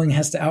of signaling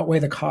has to outweigh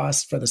the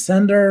cost for the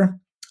sender,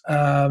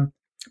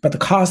 but the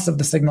costs of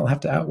the signal have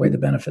to outweigh the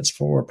benefits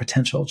for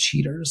potential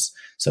cheaters.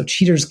 So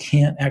cheaters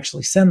can't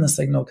actually send the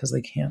signal because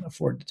they can't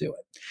afford to do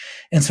it.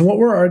 And so what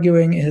we're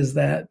arguing is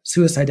that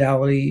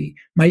suicidality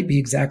might be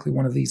exactly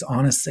one of these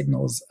honest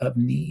signals of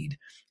need.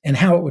 And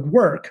how it would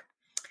work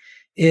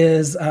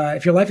is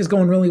if your life is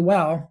going really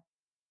well,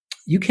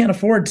 you can't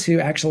afford to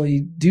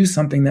actually do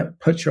something that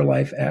puts your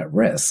life at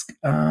risk.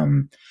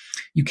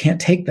 You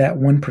can't take that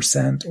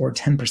 1% or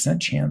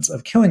 10% chance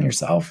of killing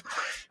yourself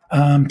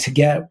to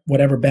get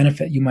whatever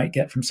benefit you might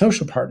get from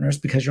social partners,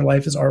 because your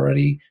life is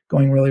already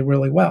going really,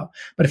 really well.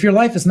 But if your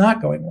life is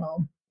not going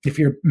well, if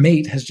your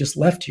mate has just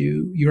left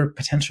you, your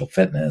potential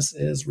fitness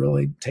is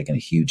really taking a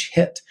huge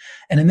hit.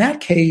 And in that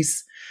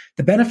case,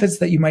 the benefits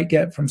that you might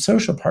get from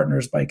social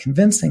partners by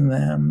convincing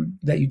them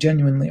that you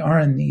genuinely are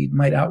in need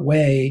might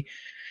outweigh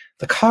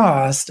the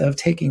cost of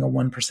taking a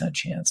 1%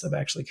 chance of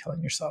actually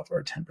killing yourself, or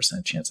a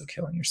 10% chance of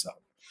killing yourself.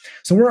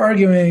 So we're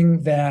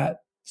arguing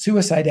that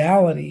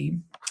suicidality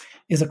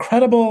is a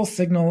credible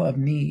signal of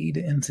need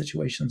in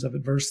situations of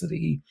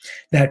adversity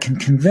that can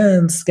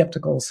convince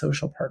skeptical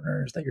social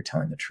partners that you're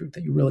telling the truth,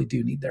 that you really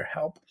do need their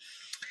help.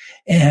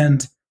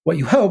 And what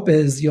you hope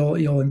is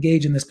you'll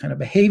engage in this kind of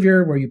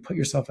behavior where you put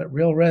yourself at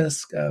real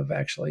risk of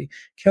actually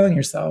killing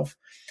yourself.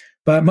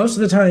 But most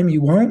of the time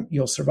you won't.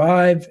 You'll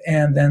survive,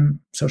 and then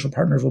social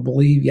partners will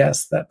believe,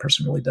 yes, that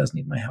person really does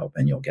need my help,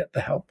 and you'll get the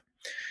help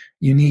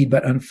you need.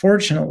 But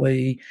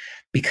unfortunately,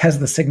 because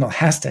the signal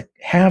has to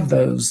have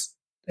those,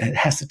 it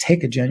has to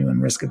take a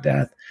genuine risk of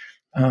death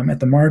at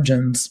the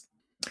margins.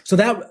 So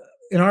that,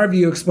 in our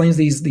view, explains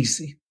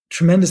these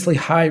tremendously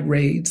high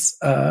rates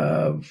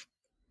of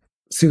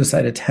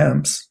suicide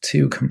attempts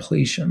to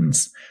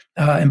completions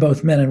in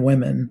both men and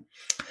women.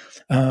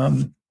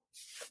 And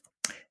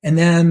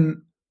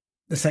then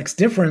the sex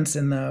difference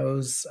in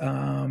those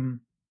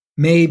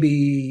may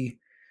be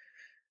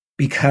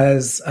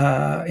because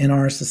in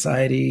our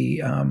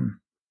society,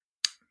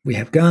 we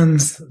have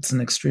guns. It's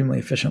an extremely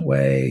efficient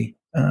way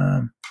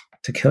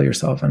to kill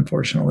yourself,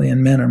 unfortunately,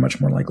 and men are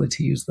much more likely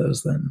to use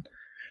those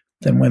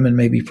than women,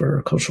 maybe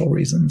for cultural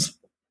reasons.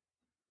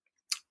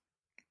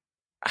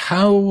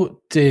 How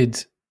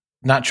did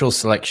natural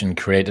selection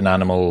create an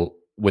animal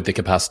with the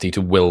capacity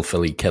to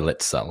willfully kill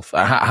itself?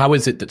 How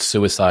is it that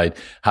suicide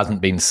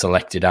hasn't been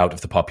selected out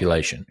of the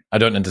population? I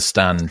don't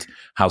understand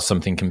how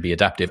something can be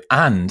adaptive.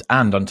 And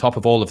on top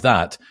of all of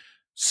that,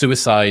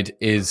 suicide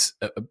is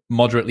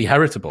moderately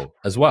heritable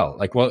as well.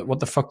 Like, what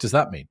the fuck does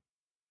that mean?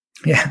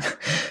 Yeah.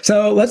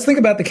 So let's think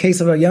about the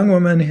case of a young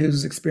woman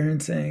who's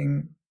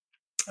experiencing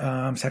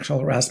sexual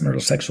harassment or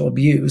sexual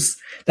abuse.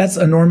 That's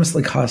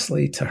enormously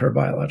costly to her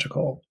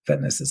biological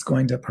fitness. It's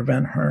going to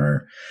prevent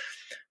her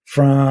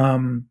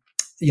from,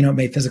 it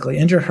may physically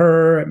injure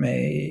her. It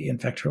may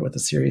infect her with a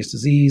serious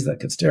disease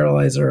that could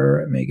sterilize her.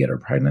 It may get her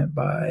pregnant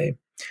by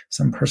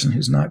some person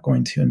who's not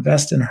going to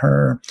invest in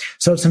her.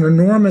 So it's an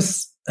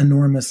enormous,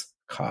 enormous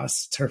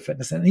cost to her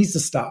fitness, and it needs to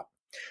stop.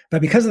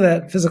 But because of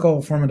that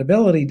physical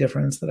formidability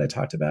difference that I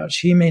talked about,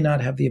 she may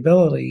not have the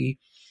ability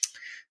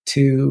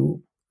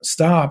to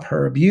stop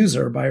her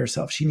abuser by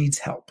herself. She needs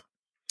help.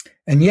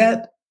 And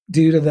yet,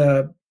 due to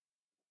the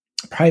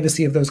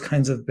privacy of those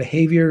kinds of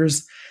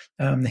behaviors,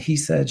 the he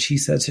said, she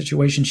said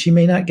situation, she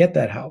may not get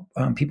that help.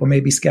 People may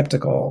be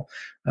skeptical.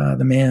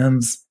 The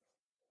man's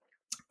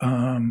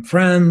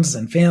friends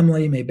and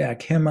family may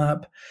back him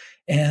up.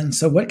 And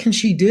so what can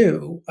she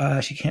do?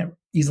 She can't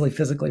easily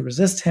physically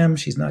resist him.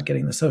 She's not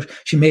getting the social.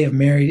 She may have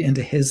married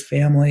into his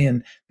family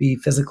and be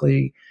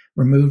physically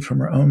removed from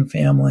her own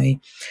family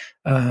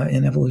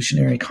in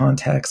evolutionary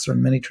contexts or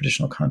in many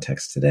traditional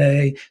contexts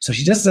today. So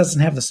she just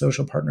doesn't have the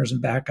social partners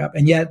and backup.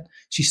 And yet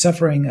she's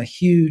suffering a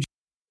huge.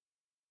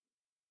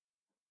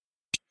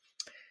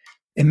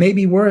 It may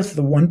be worth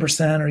the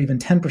 1% or even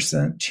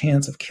 10%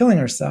 chance of killing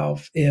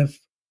herself if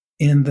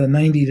in the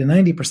 90 to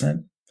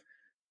 90%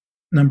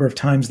 number of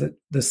times that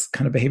this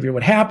kind of behavior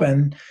would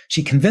happen,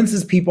 she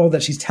convinces people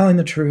that she's telling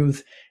the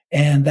truth,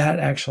 and that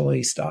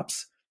actually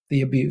stops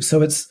the abuse.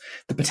 So it's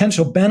the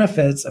potential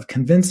benefits of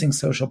convincing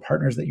social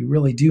partners that you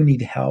really do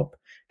need help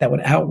that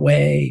would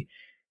outweigh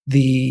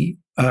the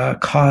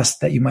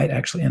cost that you might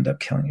actually end up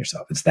killing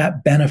yourself. It's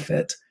that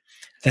benefit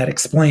that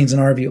explains, in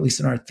our view, at least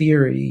in our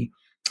theory,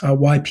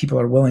 why people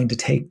are willing to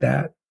take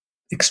that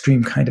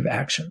extreme kind of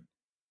action.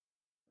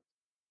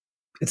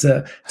 It's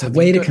a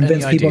way to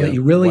convince people that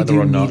you really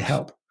do need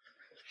help.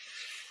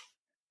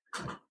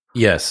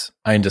 Yes,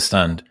 I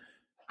understand.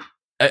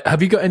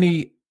 Have you got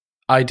any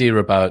idea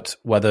about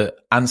whether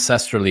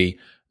ancestrally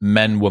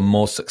men were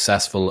more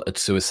successful at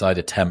suicide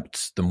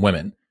attempts than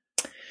women?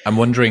 I'm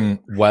wondering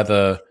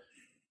whether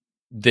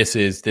this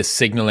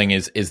signaling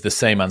is the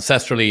same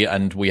ancestrally,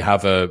 and we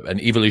have an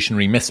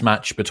evolutionary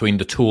mismatch between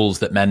the tools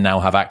that men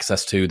now have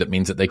access to that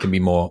means that they can be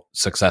more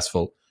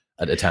successful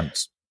at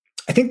attempts.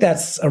 I think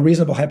that's a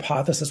reasonable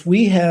hypothesis.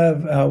 We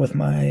have, with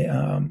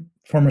my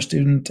former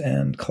student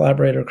and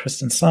collaborator,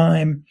 Kristen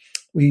Syme,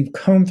 we've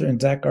combed through,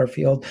 and Zach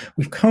Garfield,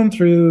 we've combed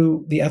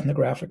through the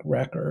ethnographic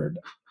record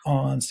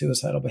on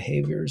suicidal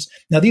behaviors.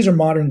 Now, these are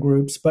modern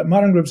groups, but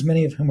modern groups,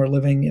 many of whom are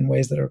living in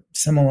ways that are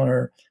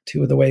similar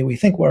to the way we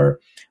think our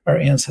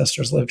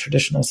ancestors lived,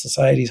 traditional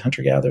societies,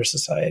 hunter-gatherer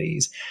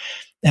societies.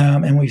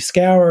 And we've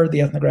scoured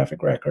the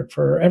ethnographic record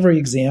for every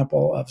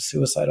example of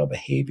suicidal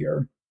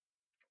behavior.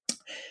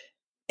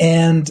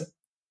 And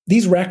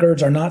these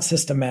records are not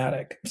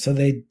systematic, so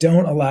they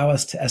don't allow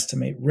us to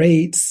estimate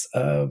rates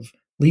of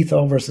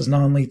lethal versus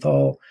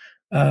non-lethal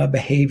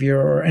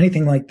behavior or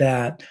anything like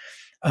that.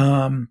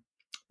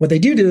 What they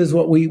do is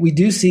what we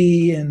do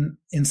see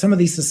in some of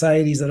these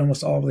societies that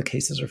almost all of the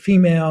cases are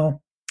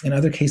female. In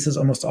other cases,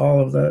 almost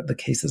all of the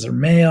cases are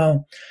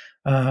male.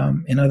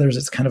 In others,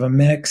 it's kind of a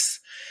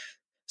mix.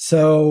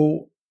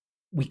 So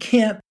we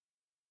can't,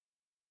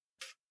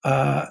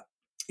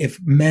 if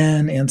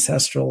men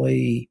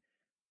ancestrally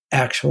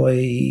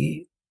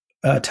actually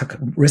took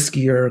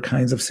riskier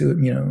kinds of,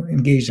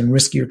 engaged in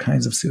riskier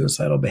kinds of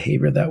suicidal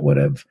behavior that would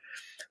have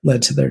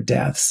led to their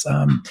deaths.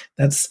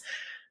 That's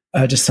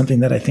just something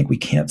that I think we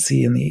can't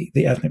see in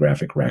the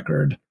ethnographic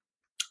record.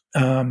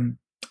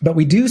 But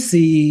we do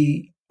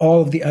see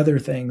all of the other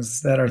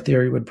things that our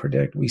theory would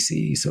predict. We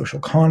see social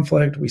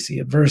conflict, we see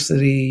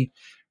adversity,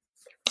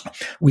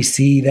 we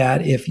see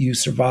that if you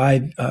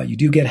survive, you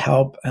do get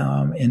help.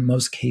 In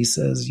most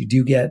cases, you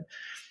do get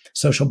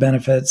social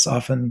benefits.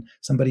 Often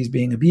somebody's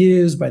being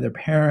abused by their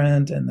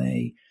parent and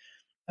they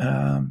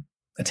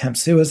attempt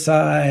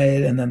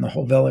suicide, and then the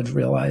whole village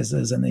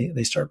realizes and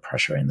they start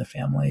pressuring the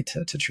family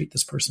to treat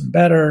this person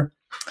better.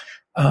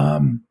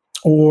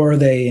 Or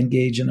they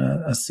engage in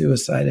a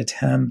suicide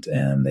attempt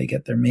and they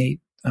get their mate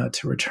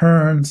to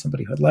return.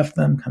 Somebody who had left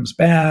them comes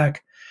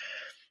back.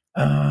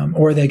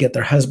 Or they get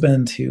their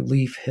husband to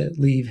leave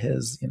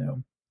his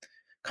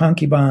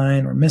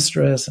concubine or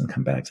mistress and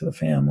come back to the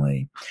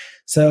family.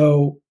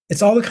 So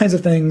it's all the kinds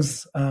of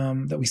things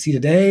that we see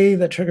today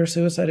that trigger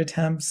suicide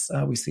attempts.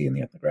 We see in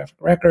the ethnographic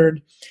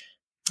record.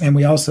 And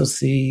we also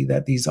see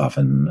that these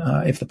often,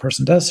 if the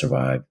person does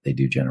survive, they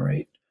do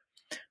generate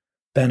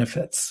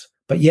benefits.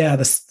 But yeah,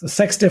 the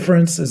sex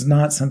difference is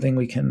not something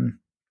we can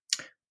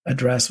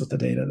address with the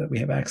data that we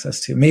have access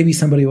to. Maybe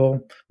somebody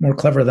more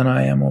clever than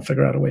I am will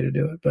figure out a way to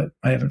do it, but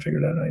I haven't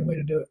figured out any way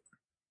to do it.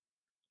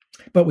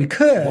 But we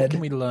could. What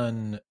can we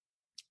learn?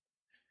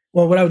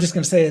 Well, what I was just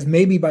going to say is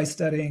maybe by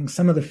studying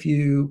some of the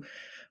few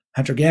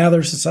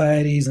hunter-gatherer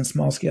societies and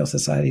small-scale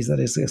societies that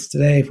exist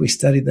today, if we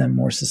studied them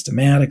more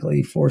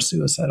systematically for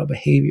suicidal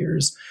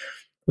behaviors,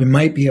 we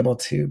might be able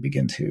to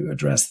begin to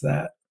address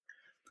that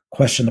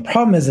question. The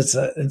problem is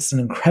it's an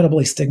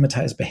incredibly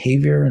stigmatized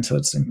behavior, and so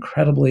it's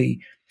incredibly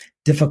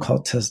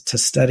difficult to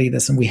study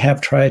this. And we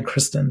have tried.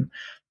 Kristen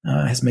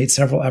has made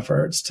several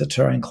efforts to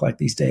try and collect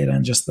these data,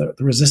 and just the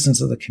resistance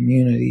of the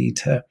community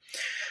to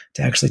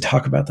actually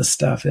talk about this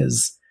stuff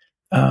is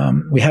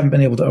we haven't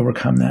been able to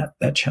overcome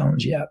that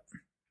challenge yet.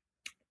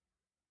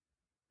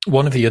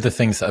 One of the other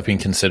things that I've been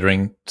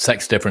considering,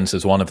 sex difference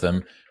is one of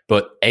them,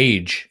 but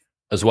age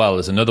as well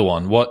is another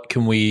one. What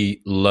can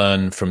we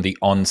learn from the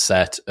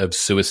onset of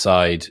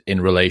suicide in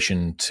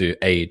relation to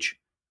age?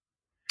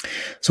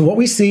 So what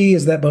we see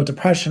is that both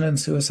depression and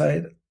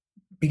suicide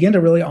begin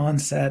to really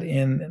onset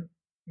in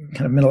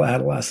kind of middle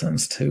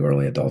adolescence to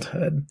early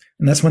adulthood.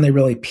 And that's when they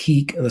really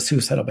peak the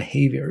suicidal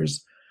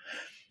behaviors.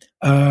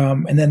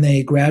 And then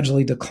they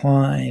gradually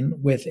decline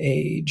with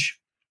age.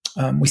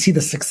 We see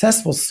the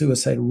successful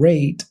suicide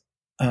rate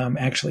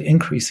actually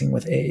increasing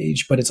with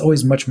age, but it's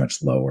always much,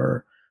 much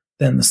lower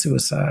than the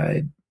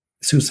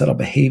suicidal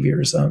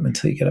behaviors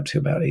until you get up to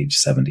about age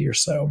 70 or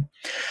so.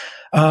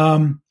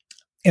 And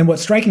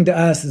what's striking to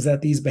us is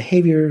that these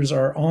behaviors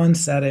are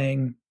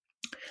onsetting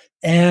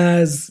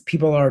as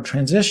people are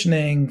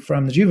transitioning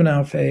from the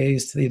juvenile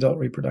phase to the adult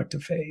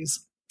reproductive phase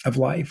of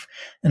life.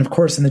 And of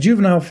course, in the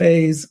juvenile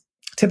phase,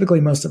 typically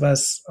most of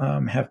us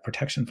have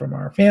protection from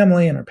our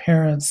family and our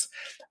parents.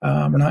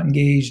 We're not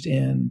engaged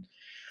in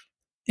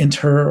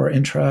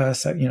intrasexual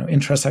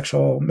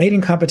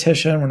mating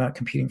competition. We're not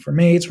competing for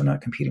mates. We're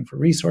not competing for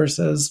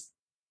resources.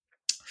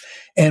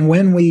 And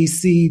when we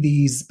see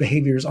these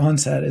behaviors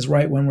onset is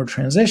right when we're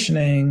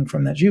transitioning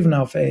from that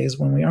juvenile phase,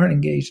 when we aren't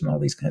engaged in all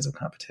these kinds of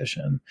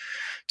competition,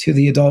 to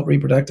the adult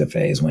reproductive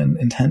phase, when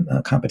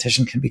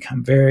competition can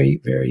become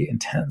very, very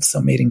intense. So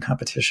mating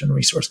competition,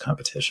 resource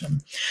competition.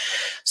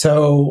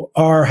 So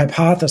our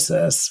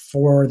hypothesis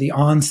for the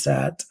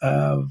onset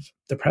of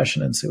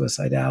depression and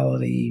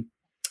suicidality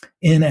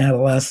in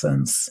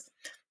adolescence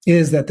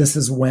is that this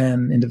is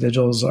when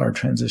individuals are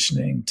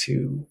transitioning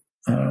to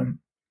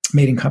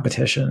mating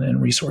competition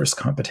and resource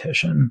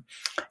competition.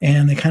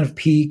 And they kind of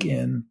peak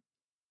in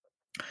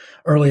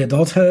early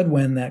adulthood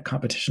when that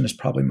competition is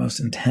probably most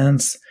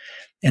intense.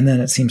 And then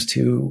it seems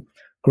to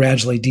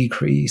gradually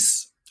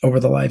decrease over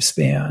the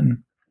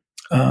lifespan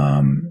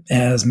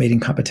as mating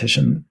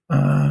competition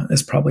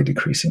is probably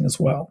decreasing as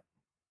well.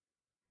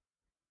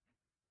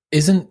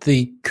 Isn't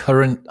the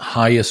current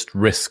highest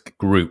risk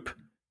group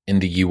in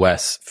the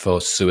US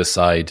for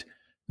suicide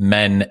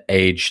men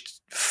aged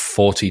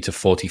 40 to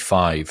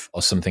 45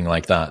 or something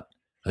like that?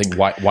 I think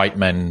white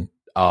men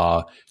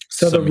are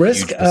the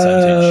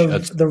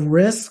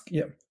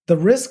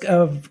risk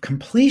of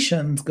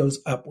completions goes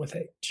up with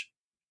age,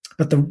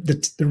 but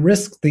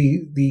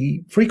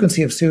the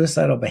frequency of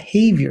suicidal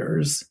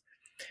behaviors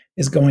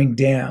is going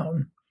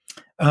down.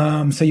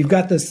 So you've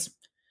got this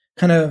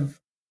kind of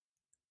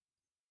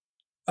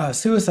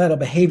suicidal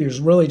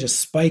behaviors really just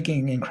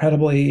spiking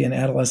incredibly in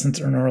adolescence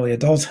or in early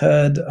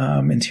adulthood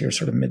into your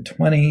sort of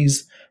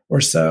mid-20s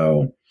or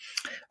so.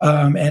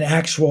 And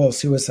actual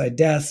suicide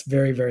deaths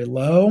very, very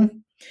low.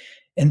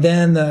 And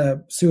then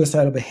the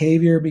suicidal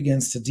behavior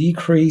begins to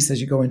decrease as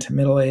you go into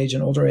middle age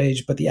and older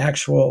age, but the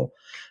actual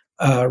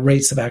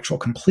rates of actual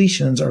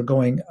completions are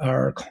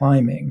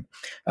climbing.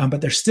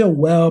 But they're still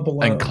well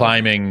below. And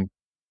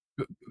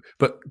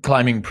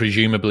climbing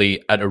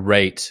presumably at a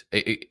rate,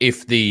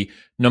 if the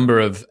number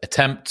of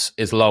attempts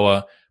is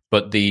lower,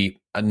 but the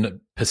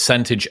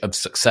percentage of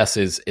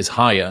successes is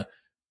higher,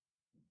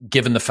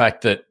 given the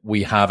fact that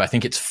we have, I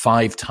think it's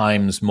 5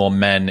 times more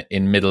men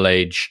in middle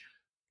age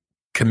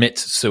commit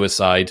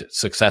suicide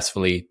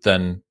successfully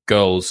than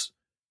girls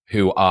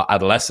who are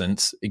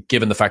adolescents,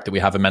 given the fact that we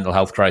have a mental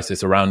health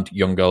crisis around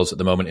young girls at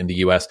the moment in the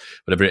US,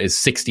 whatever it is,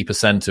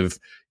 60% of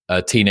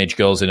teenage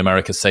girls in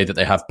America say that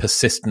they have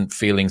persistent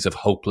feelings of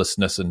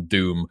hopelessness and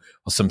doom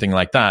or something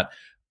like that.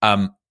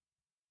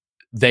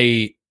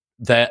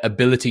 Their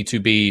ability to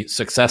be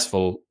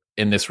successful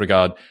in this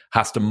regard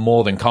has to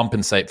more than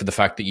compensate for the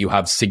fact that you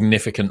have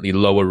significantly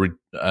lower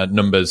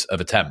numbers of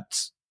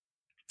attempts.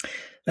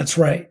 That's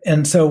right.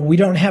 And so we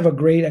don't have a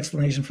great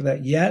explanation for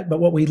that yet, but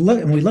when we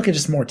look at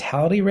just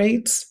mortality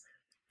rates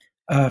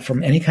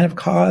from any kind of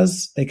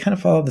cause, they kind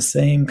of follow the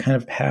same kind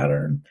of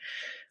pattern.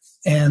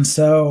 And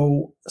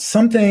so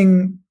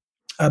something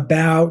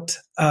about,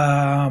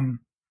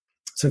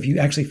 so if you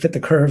actually fit the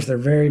curves, they're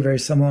very, very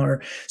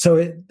similar.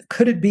 So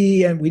could it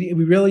be, and we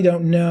really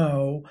don't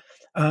know,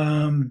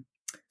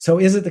 so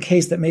is it the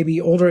case that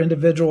maybe older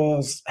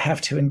individuals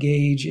have to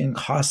engage in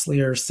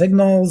costlier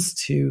signals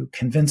to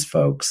convince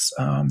folks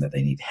that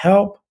they need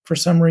help for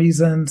some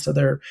reason? So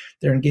they're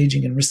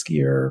engaging in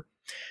riskier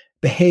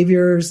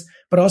behaviors,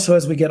 but also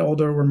as we get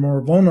older, we're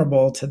more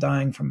vulnerable to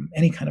dying from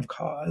any kind of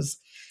cause.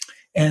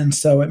 And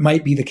so it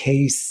might be the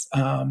case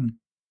that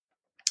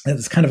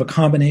it's kind of a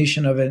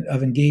combination of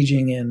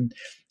engaging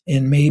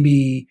in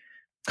maybe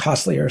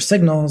costlier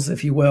signals,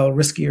 if you will,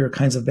 riskier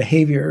kinds of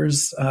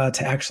behaviors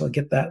to actually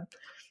get that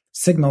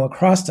signal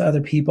across to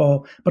other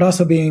people, but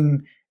also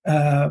being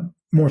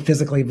more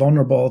physically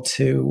vulnerable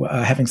to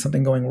having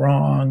something going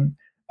wrong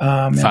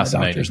and the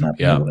doctor's not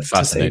being able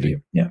to save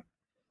you. Yeah.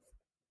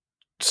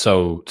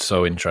 So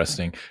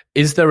interesting.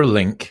 Is there a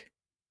link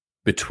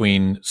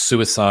between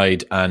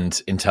suicide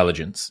and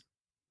intelligence?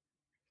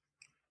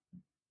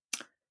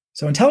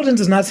 So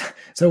intelligence is not.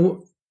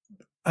 So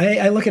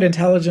I look at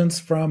intelligence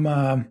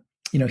from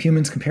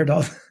humans compared to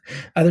all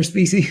other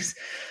species,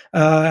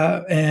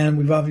 and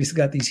we've obviously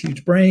got these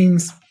huge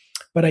brains,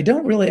 but I've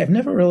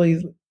never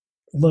really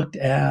looked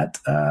at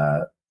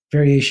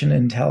variation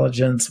in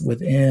intelligence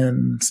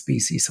within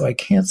species. So I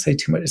can't say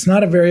too much. It's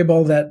not a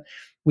variable that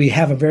we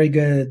have a very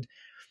good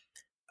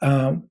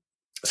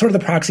sort of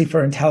the proxy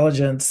for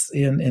intelligence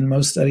in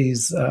most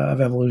studies of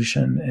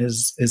evolution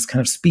is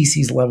kind of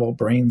species level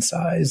brain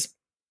size.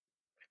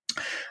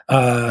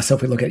 So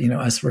if we look at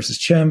us versus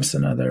chimps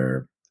and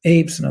other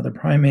apes and other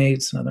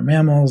primates and other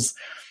mammals,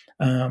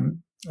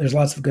 there's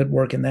lots of good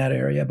work in that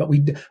area. But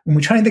when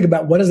we try and think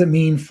about what does it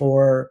mean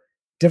for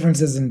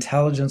differences in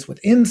intelligence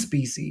within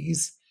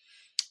species,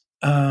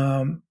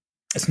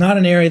 it's not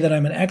an area that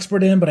I'm an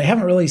expert in, but I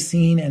haven't really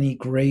seen any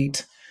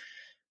great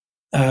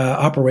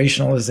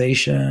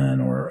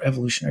operationalization or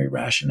evolutionary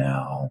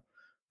rationale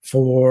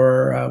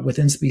for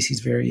within species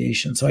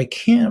variation. So I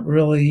can't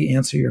really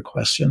answer your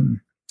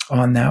question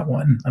on that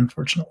one,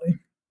 unfortunately.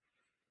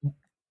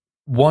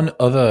 One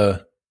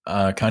other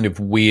kind of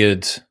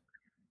weird,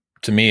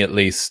 to me at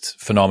least,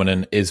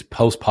 phenomenon is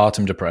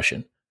postpartum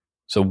depression.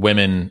 So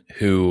women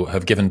who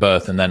have given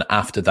birth and then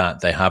after that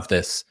they have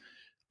this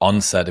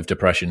onset of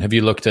depression. Have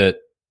you looked at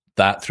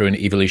that through an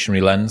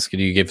evolutionary lens? Could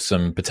you give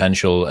some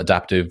potential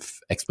adaptive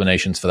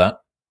explanations for that?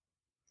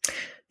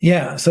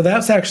 Yeah, so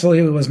that's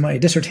actually was my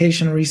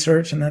dissertation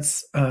research, and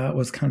that's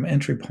was kind of an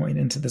entry point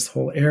into this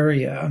whole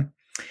area.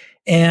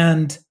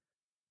 And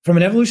from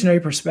an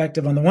evolutionary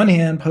perspective, on the one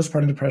hand,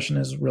 postpartum depression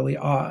is really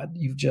odd.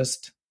 You've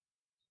just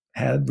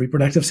had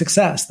reproductive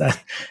success.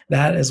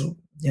 That is,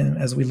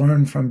 as we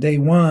learned from day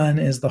one,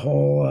 is the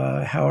whole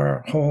how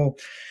our whole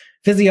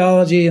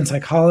physiology and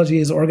psychology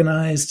is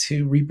organized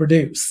to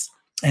reproduce.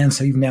 And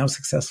so you've now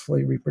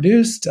successfully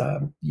reproduced.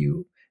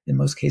 You, in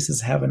most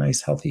cases, have a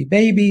nice, healthy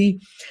baby.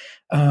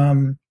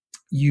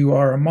 You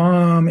are a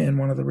mom in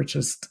one of the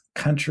richest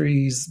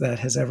countries that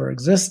has ever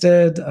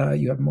existed.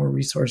 You have more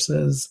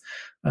resources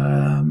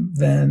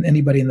than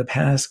anybody in the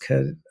past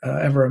could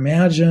ever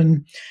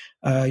imagine.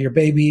 Your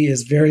baby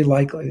is very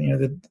likely,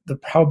 the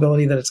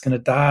probability that it's going to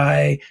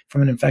die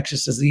from an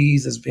infectious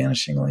disease is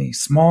vanishingly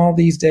small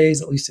these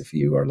days, at least if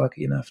you are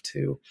lucky enough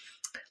to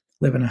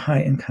live in a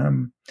high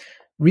income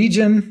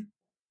region.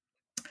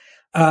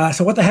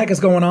 So what the heck is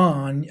going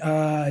on?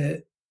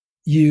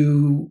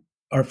 You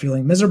are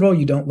feeling miserable.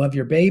 You don't love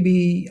your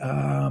baby.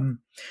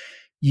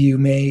 You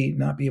may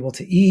not be able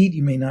to eat.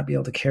 You may not be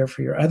able to care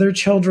for your other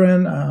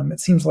children.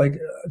 It seems like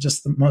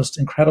just the most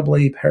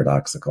incredibly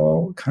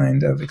paradoxical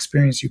kind of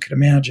experience you could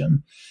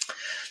imagine.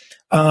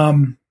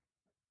 And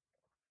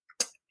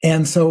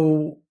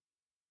so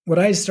what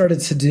I started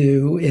to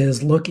do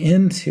is look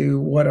into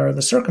what are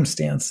the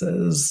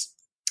circumstances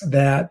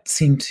that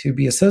seem to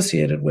be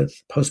associated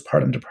with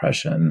postpartum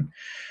depression.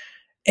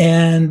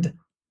 And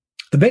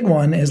the big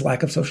one is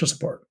lack of social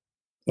support.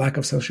 Lack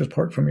of social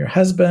support from your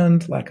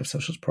husband, lack of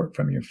social support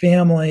from your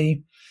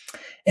family.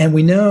 And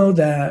we know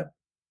that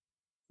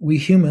we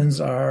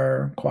humans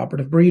are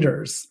cooperative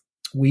breeders.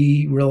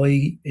 We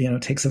really,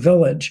 it takes a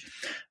village.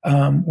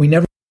 We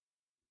never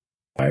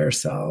by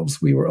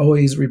ourselves. We were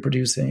always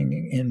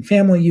reproducing in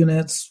family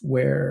units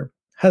where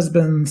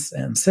husbands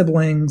and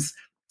siblings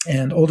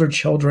and older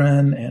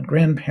children and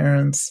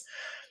grandparents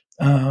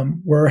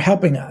were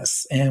helping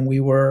us. And we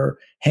were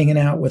hanging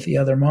out with the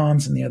other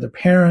moms and the other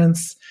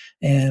parents,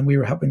 and we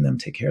were helping them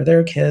take care of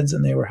their kids,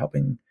 and they were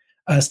helping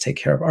us take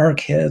care of our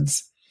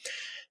kids.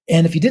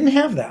 And if you didn't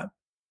have that,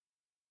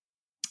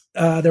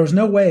 there was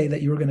no way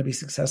that you were going to be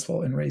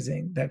successful in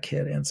raising that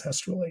kid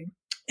ancestrally.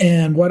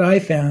 And what I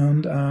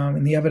found,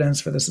 and the evidence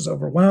for this is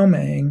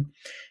overwhelming,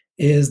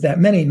 is that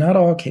many, not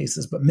all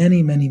cases, but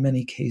many, many,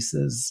 many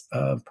cases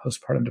of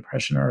postpartum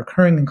depression are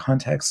occurring in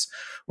contexts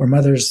where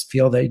mothers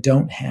feel they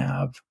don't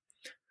have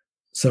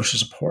social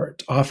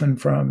support, often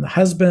from the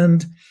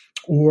husband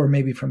or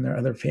maybe from their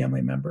other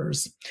family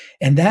members.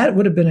 And that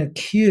would have been a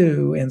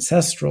cue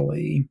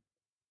ancestrally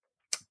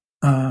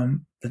that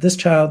this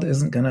child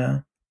isn't going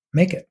to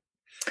make it.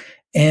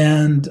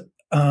 And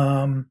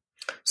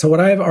so what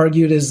I've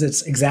argued is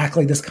it's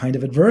exactly this kind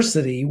of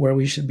adversity where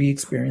we should be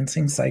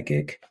experiencing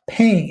psychic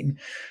pain.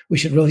 We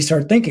should really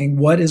start thinking,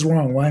 what is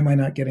wrong? Why am I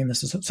not getting the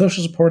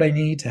social support I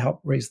need to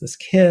help raise this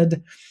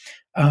kid?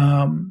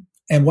 And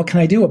what can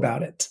I do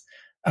about it?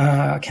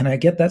 Can I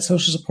get that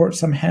social support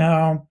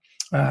somehow?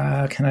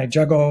 Can I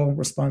juggle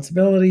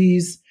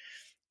responsibilities?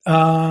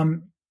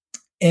 And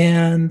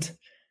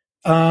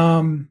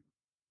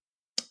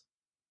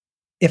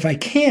if I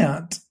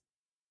can't,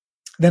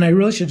 then I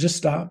really should just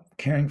stop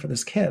caring for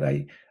this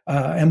kid.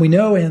 And we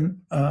know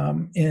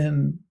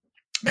in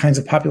kinds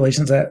of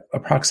populations that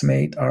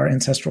approximate our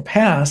ancestral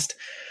past,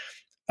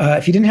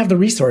 if you didn't have the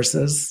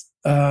resources,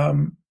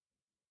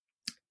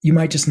 you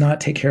might just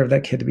not take care of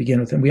that kid to begin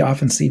with. And we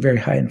often see very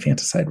high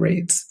infanticide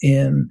rates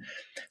in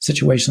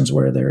situations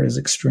where there is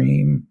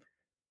extremely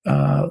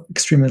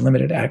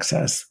limited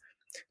access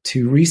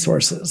to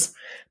resources.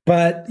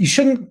 But you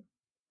shouldn't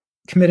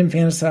commit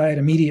infanticide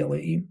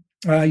immediately.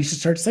 You should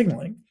start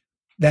signaling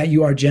that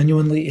you are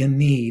genuinely in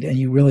need and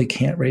you really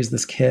can't raise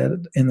this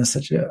kid in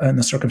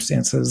the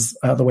circumstances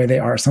the way they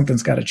are.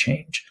 Something's got to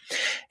change.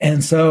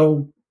 And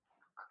so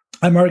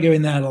I'm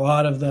arguing that a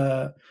lot of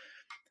the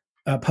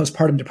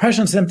postpartum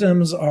depression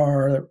symptoms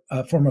are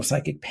a form of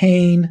psychic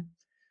pain.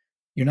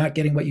 You're not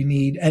getting what you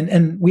need.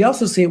 And we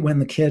also see it when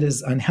the kid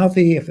is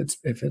unhealthy, if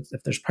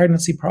there's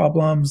pregnancy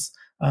problems,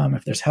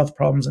 if there's health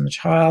problems in the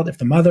child, if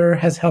the mother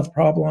has health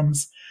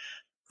problems.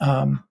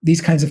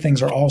 These kinds of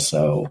things are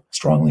also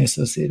strongly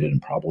associated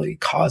and probably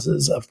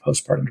causes of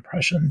postpartum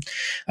depression.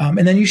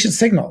 And then you should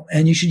signal,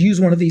 and you should use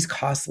one of these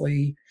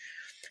costly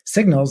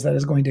signals that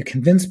is going to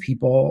convince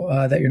people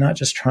that you're not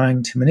just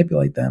trying to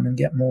manipulate them and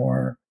get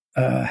more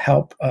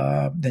help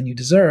than you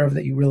deserve,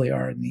 that you really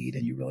are in need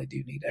and you really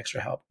do need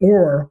extra help,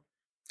 or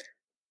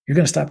you're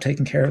going to stop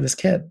taking care of this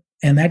kid.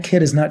 And that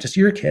kid is not just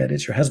your kid,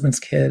 it's your husband's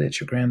kid, it's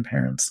your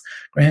grandparents'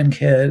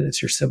 grandkid,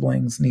 it's your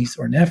sibling's niece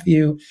or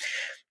nephew.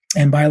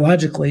 And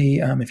biologically,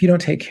 if you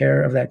don't take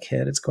care of that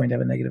kid, it's going to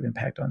have a negative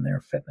impact on their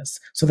fitness.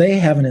 So they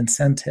have an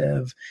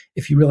incentive,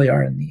 if you really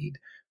are in need,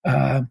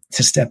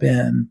 to step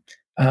in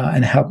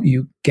and help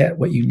you get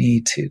what you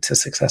need to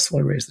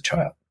successfully raise the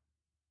child.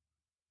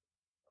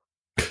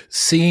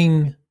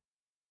 Seeing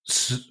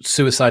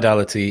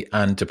suicidality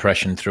and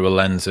depression through a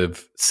lens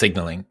of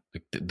signaling,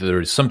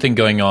 there is something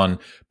going on,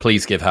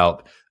 please give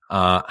help.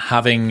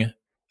 Having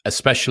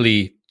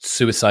especially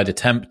suicide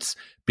attempts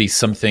be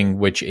something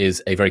which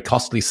is a very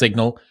costly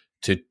signal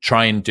to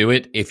try and do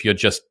it if you're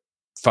just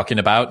fucking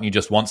about and you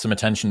just want some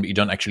attention but you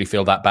don't actually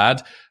feel that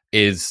bad,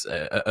 is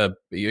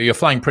you're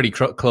flying pretty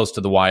close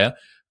to the wire.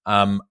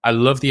 I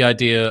love the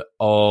idea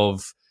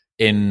of,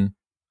 in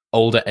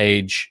older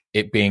age,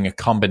 it being a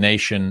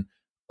combination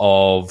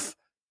of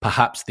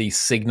perhaps the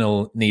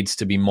signal needs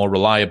to be more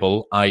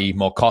reliable, i.e.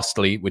 more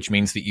costly, which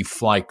means that you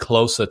fly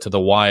closer to the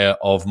wire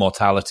of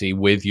mortality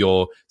with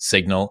your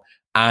signal,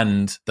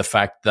 and the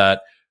fact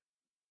that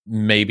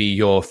maybe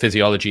your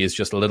physiology is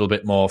just a little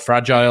bit more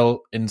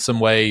fragile in some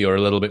way, you're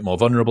a little bit more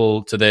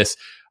vulnerable to this.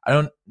 I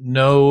don't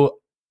know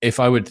if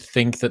I would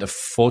think that a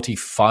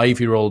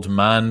 45-year-old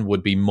man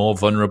would be more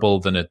vulnerable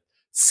than a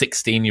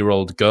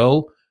 16-year-old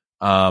girl.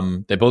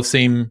 They both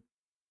seem,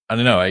 I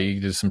don't know,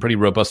 there's some pretty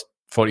robust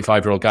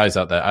 45-year-old guys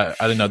out there.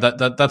 I don't know,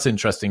 that's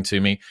interesting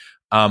to me.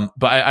 But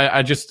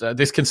I just,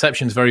 this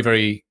conception is very,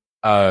 very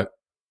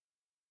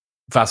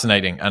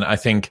fascinating, and I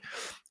think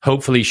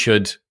hopefully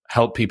should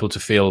help people to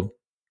feel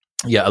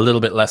a little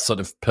bit less sort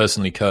of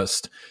personally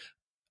cursed.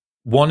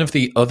 One of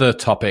the other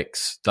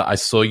topics that I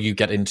saw you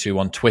get into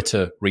on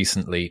Twitter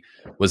recently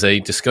was a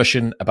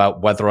discussion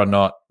about whether or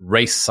not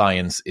race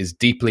science is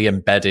deeply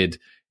embedded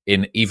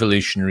in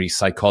evolutionary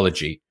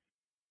psychology.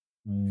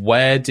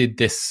 Where did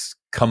this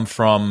come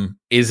from?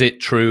 Is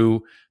it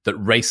true that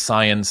race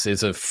science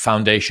is a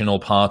foundational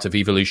part of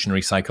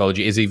evolutionary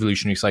psychology? Is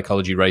evolutionary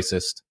psychology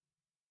racist?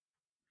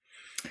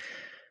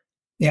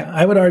 Yeah,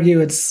 I would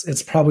argue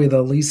it's probably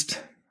the least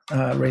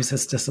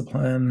racist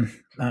discipline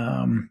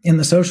in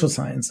the social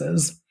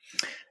sciences,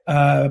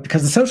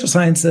 because the social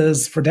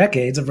sciences for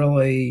decades have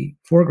really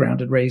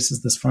foregrounded race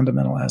as this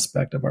fundamental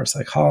aspect of our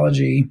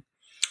psychology,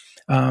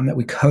 that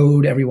we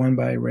code everyone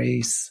by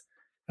race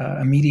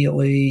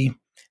immediately.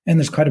 And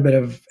there's quite a bit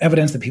of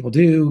evidence that people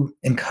do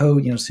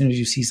encode, as soon as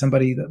you see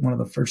somebody, that one of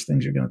the first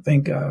things you're going to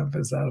think of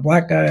is that a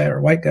black guy or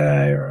a white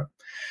guy or,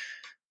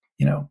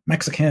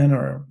 Mexican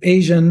or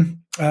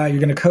Asian. You're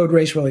going to code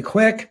race really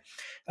quick.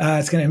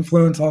 It's going to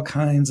influence all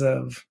kinds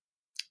of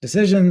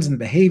decisions and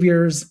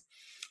behaviors.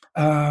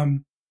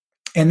 And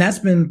that's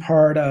been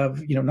part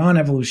of,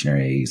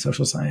 non-evolutionary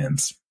social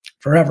science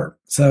forever.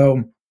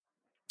 So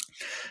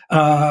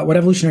what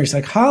evolutionary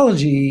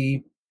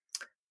psychology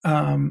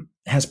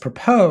has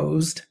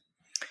proposed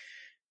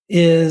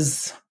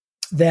is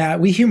that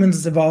we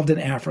humans evolved in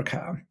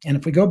Africa. And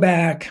if we go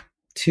back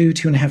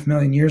 2.5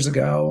 million years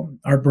ago,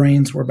 our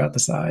brains were about the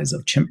size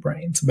of chimp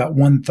brains, about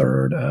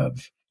 1/3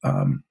 of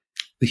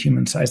the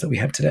human size that we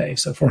have today.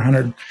 So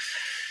 400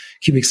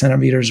 cubic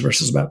centimeters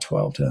versus about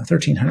 12 to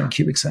 1,300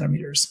 cubic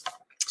centimeters.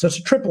 So it's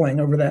a tripling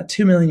over that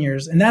 2 million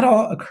years. And that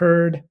all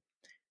occurred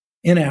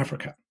in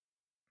Africa.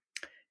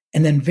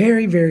 And then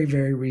very, very,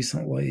 very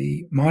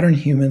recently, modern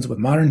humans with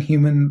modern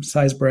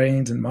human-sized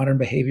brains and modern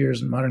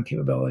behaviors and modern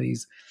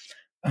capabilities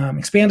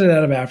expanded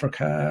out of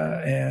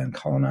Africa and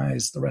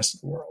colonized the rest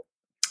of the world.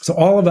 So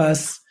all of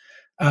us,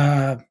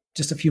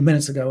 just a few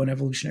minutes ago in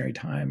evolutionary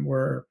time,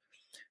 were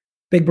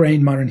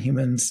big-brained modern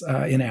humans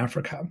in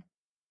Africa.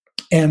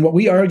 And what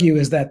we argue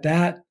is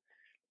that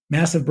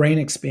massive brain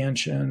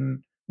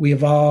expansion, we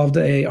evolved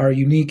our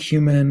unique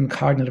human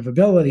cognitive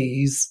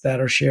abilities that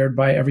are shared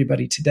by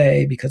everybody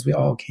today, because we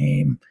all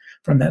came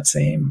from that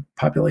same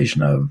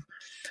population of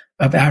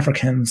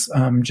Africans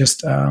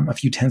just a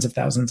few tens of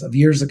thousands of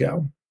years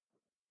ago.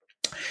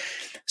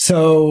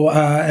 So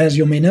as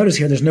you may notice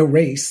here, there's no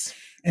race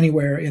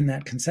anywhere in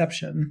that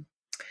conception.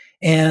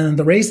 And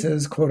the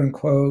races, quote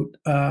unquote,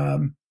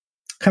 come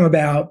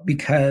about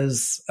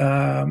because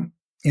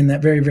in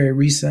that very, very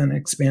recent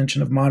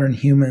expansion of modern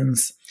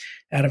humans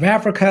out of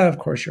Africa, of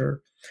course,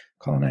 you're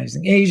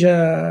colonizing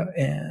Asia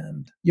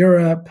and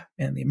Europe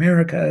and the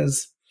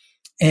Americas.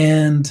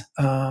 And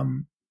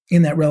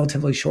in that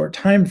relatively short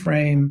time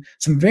frame,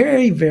 some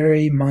very,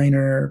 very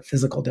minor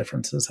physical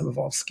differences have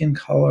evolved. Skin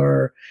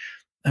color,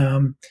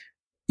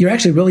 you're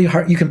actually really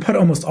hard. You can put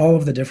almost all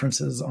of the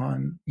differences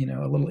on,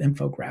 a little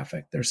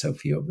infographic. There's so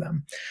few of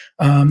them.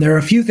 There are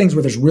a few things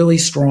where there's really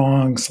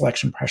strong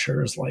selection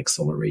pressures, like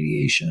solar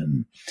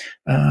radiation,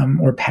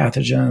 or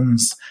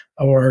pathogens,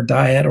 or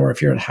diet, or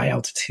if you're at high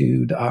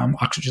altitude,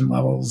 oxygen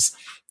levels,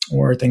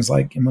 or things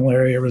like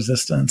malaria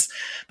resistance.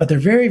 But they're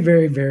very,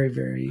 very, very,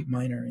 very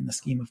minor in the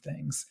scheme of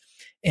things.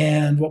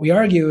 And what we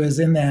argue is,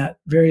 in that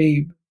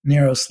very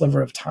narrow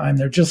sliver of time,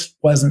 there just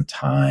wasn't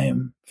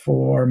time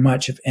for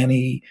much, if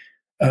any,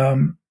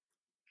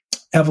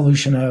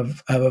 evolution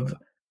of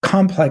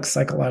complex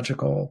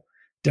psychological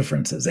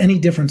differences. Any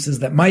differences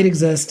that might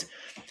exist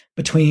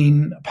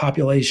between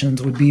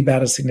populations would be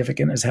about as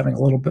significant as having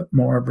a little bit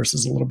more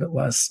versus a little bit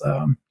less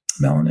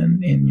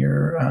melanin in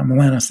your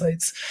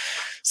melanocytes,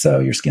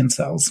 so your skin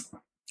cells.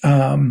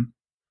 And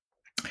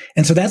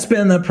so that's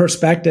been the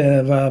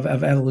perspective of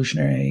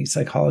evolutionary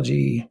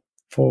psychology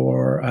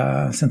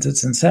since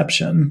its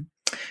inception.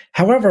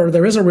 However,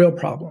 there is a real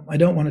problem. I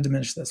don't want to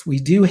diminish this. We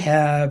do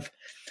have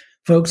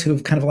folks who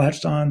have kind of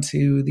latched on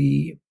to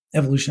the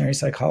evolutionary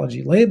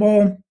psychology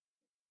label,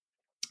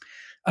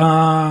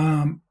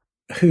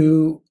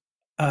 who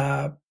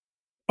are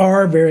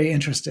very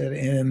interested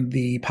in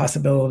the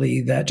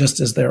possibility that just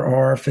as there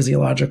are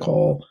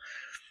physiological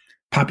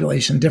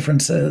population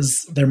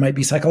differences, there might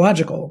be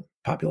psychological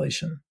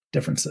population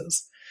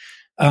differences.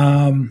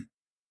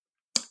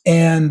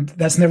 And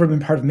that's never been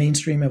part of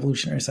mainstream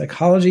evolutionary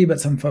psychology, but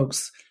some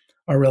folks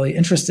are really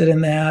interested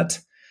in that.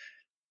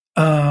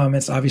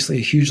 It's obviously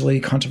a hugely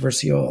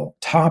controversial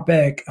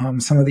topic.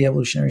 Some of the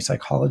evolutionary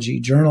psychology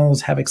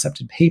journals have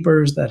accepted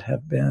papers that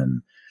have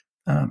been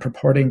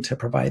purporting to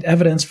provide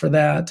evidence for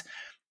that.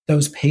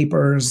 Those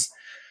papers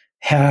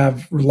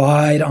have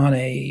relied on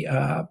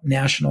a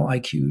national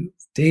IQ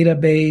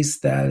database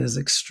that is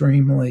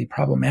extremely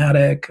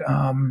problematic,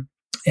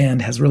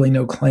 and has really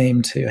no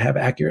claim to have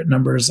accurate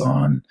numbers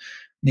on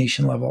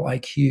nation-level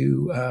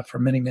IQ for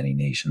many, many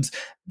nations.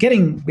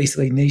 Getting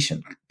basically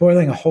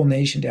boiling a whole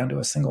nation down to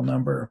a single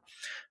number,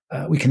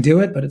 we can do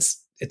it, but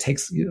it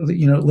takes,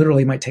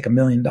 literally might take $1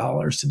 million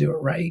to do it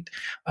right.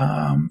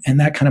 And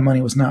that kind of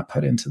money was not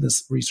put into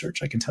this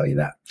research, I can tell you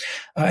that.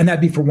 And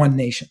that'd be for one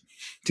nation.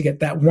 To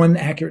get that one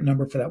accurate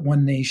number for that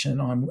one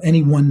nation on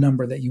any one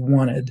number that you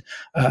wanted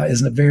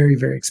is a very,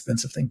 very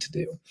expensive thing to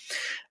do.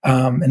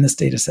 And this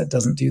data set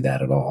doesn't do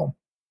that at all.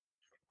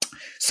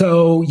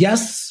 So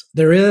yes,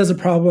 there is a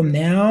problem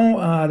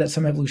now that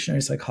some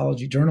evolutionary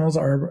psychology journals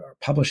are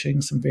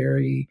publishing some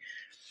very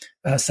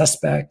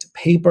suspect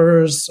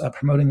papers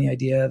promoting the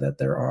idea that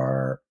there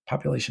are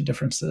population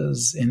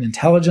differences in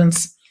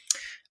intelligence.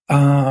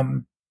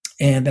 And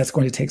that's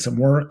going to take some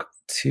work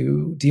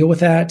to deal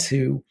with that,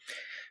 to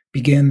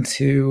begin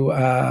to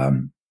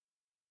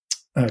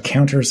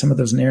counter some of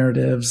those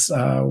narratives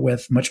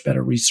with much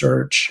better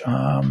research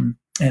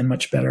and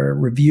much better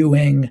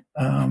reviewing.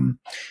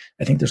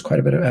 I think there's quite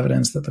a bit of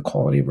evidence that the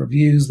quality of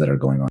reviews that are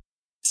going on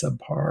is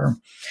subpar.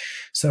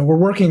 So we're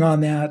working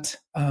on that.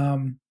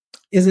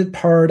 Is it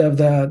part of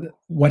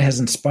what has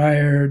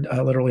inspired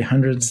literally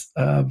hundreds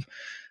of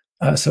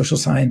social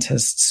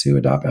scientists who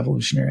adopt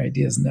evolutionary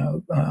ideas?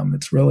 No,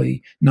 it's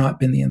really not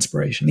been the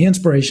inspiration. The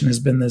inspiration has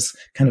been this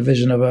kind of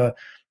vision of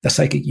the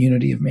psychic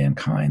unity of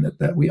mankind,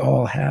 that we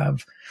all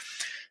have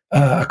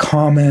a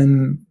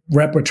common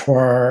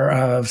repertoire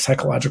of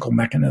psychological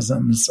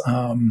mechanisms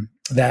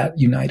that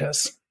unite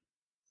us.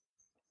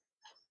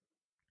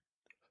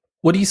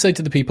 What do you say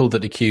to the people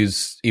that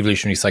accuse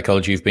evolutionary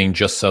psychology of being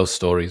just so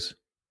stories?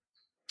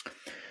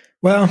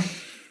 Well,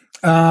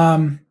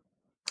 I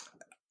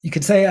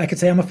could say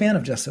I'm a fan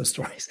of just so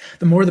stories.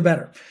 The more, the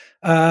better.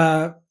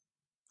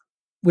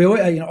 We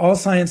always, all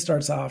science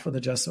starts off with a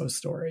just so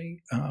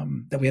story,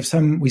 that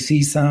we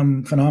see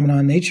some phenomenon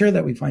in nature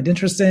that we find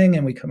interesting,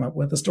 and we come up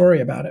with a story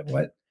about it.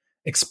 What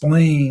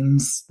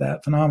explains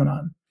that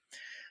phenomenon?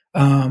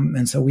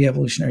 And so we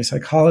evolutionary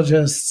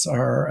psychologists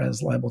are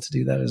as liable to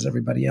do that as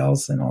everybody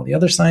else, and all the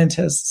other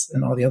scientists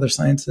and all the other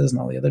sciences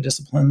and all the other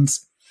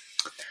disciplines.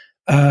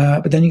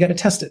 But then you got to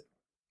test it.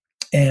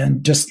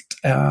 And just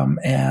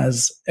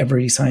as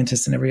every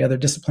scientist in every other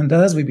discipline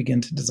does, we begin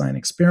to design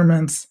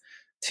experiments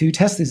to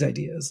test these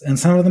ideas. And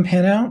some of them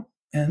pan out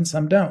and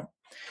some don't.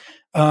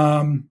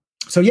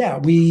 So yeah,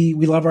 we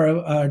love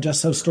our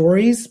just so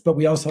stories, but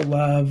we also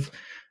love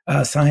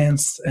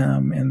science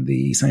and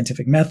the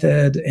scientific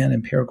method and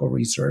empirical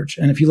research.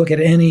 And if you look at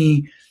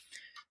any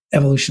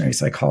evolutionary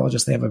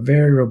psychologist, they have a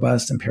very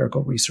robust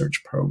empirical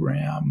research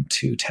program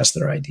to test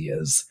their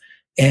ideas.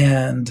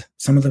 And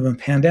some of them have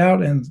panned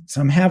out and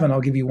some haven't.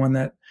 I'll give you one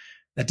that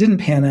didn't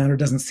pan out or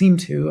doesn't seem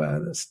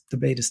to. This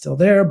debate is still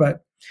there,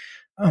 but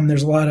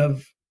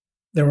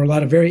there were a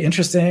lot of very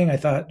interesting, I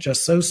thought,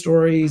 just so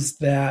stories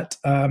that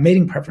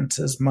mating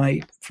preferences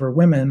for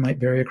women might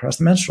vary across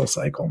the menstrual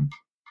cycle.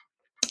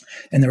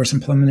 And there was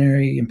some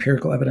preliminary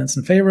empirical evidence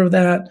in favor of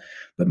that,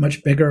 but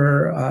much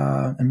bigger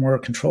and more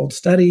controlled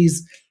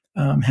studies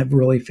have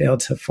really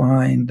failed to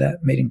find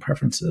that mating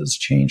preferences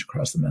change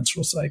across the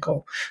menstrual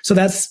cycle. So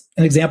that's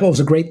an example. It was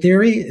a great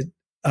theory. It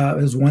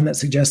was one that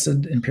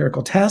suggested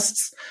empirical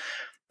tests.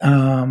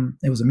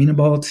 It was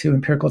amenable to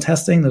empirical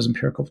testing. Those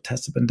empirical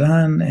tests have been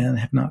done and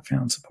have not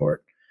found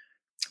support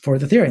for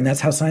the theory. And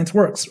that's how science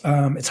works.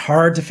 It's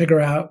hard to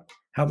figure out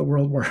how the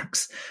world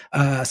works.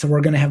 So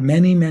we're going to have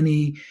many,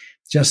 many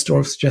just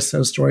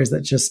those stories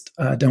that just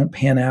don't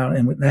pan out.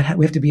 And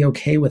we have to be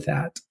okay with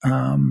that.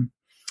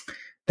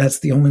 That's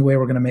the only way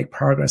we're going to make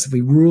progress. If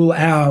we rule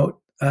out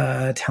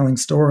telling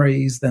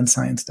stories, then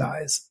science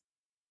dies.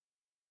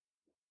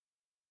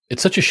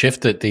 It's such a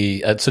shift that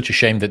it's such a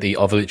shame that the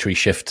ovulatory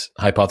shift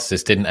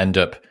hypothesis didn't end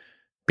up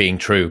being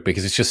true,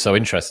 because it's just so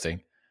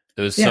interesting.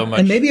 There was so much,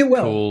 and maybe it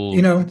will.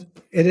 Cool.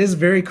 It is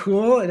very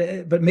cool,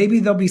 but maybe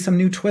there'll be some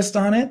new twist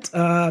on it.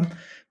 I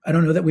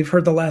don't know that we've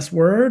heard the last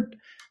word,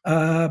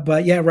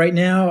 but yeah, right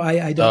now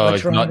I don't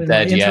lecture on it in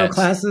my intro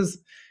classes.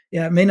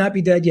 Yeah, it may not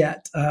be dead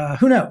yet.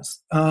 Who knows?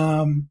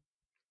 Who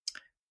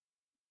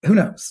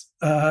knows?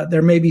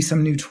 There may be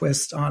some new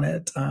twist on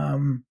it.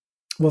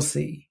 We'll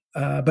see.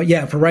 But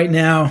yeah, for right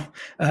now,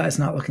 it's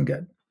not looking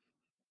good.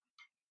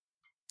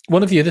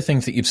 One of the other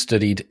things that you've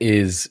studied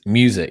is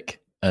music,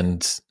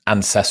 and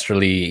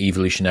ancestrally,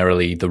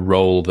 evolutionarily, the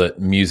role that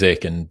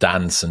music and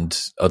dance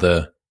and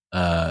other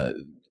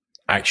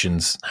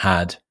actions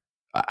had.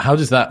 How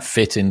does that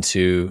fit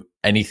into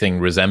anything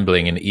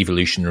resembling an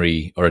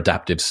evolutionary or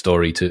adaptive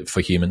story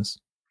for humans?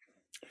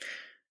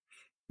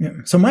 Yeah.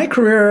 So my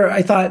career,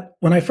 I thought,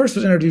 when I first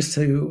was introduced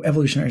to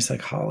evolutionary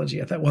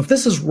psychology, I thought, well, if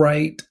this is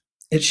right,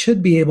 it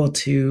should be able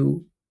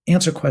to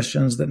answer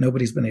questions that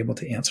nobody's been able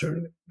to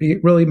answer.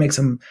 Really make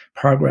some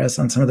progress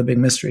on some of the big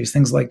mysteries,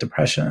 things like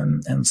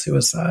depression and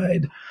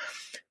suicide.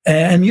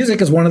 And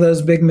music is one of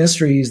those big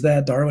mysteries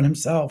that Darwin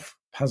himself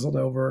puzzled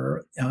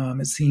over.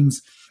 It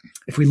seems,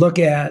 if we look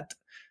at,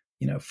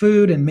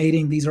 food and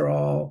mating, these are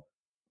all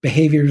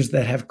behaviors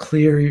that have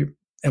clear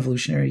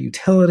evolutionary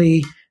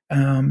utility.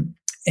 And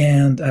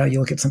you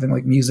look at something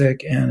like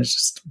music, and it's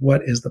just,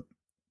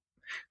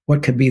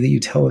 what could be the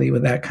utility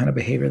with that kind of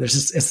behavior?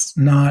 It's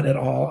not at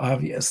all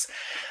obvious.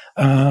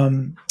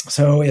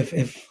 So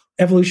if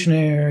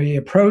evolutionary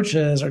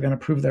approaches are going to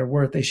prove their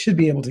worth, they should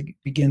be able to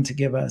begin to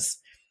give us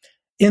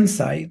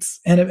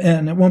insights. And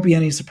it won't be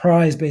any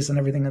surprise, based on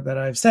everything that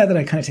I've said, that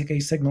I kind of take a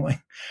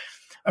signaling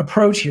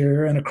approach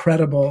here, and a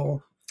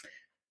credible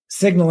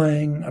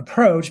signaling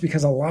approach,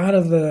 because a lot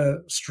of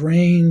the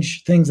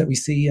strange things that we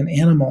see in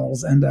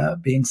animals end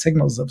up being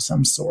signals of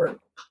some sort.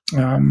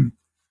 And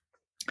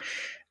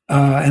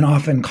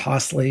often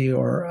costly,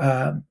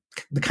 or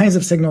the kinds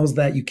of signals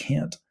that you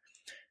can't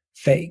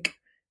fake.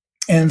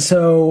 And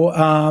so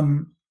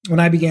when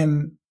I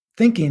began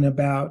thinking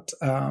about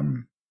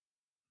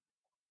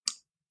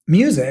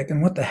music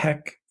and what the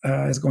heck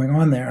is going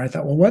on there, I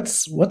thought, well,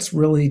 what's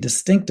really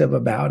distinctive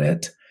about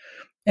it?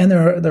 And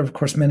there are, of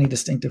course, many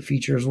distinctive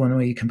features when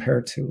we compare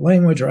it to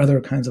language or other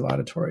kinds of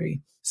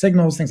auditory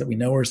signals, things that we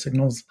know are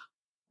signals.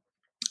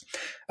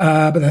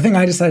 But the thing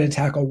I decided to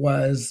tackle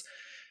was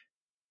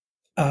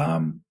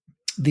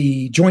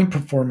the joint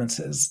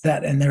performances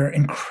and they're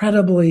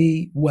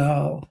incredibly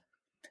well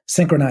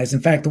synchronized.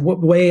 In fact, the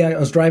way I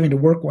was driving to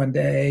work one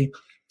day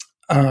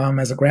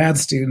as a grad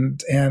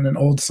student, and an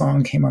old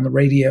song came on the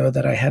radio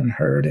that I hadn't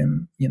heard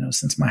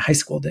since my high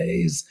school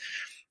days.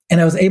 And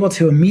I was able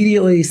to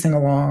immediately sing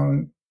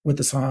along with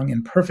the song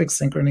in perfect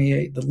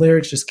synchrony. The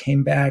lyrics just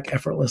came back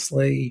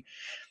effortlessly.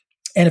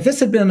 And if this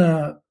had been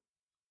a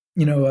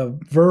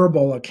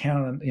verbal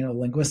account,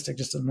 linguistic,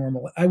 just a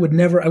normal, I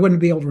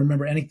wouldn't be able to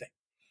remember anything.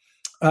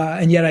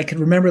 And yet I could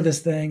remember this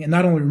thing, and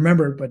not only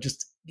remember it, but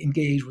just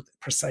engage with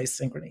precise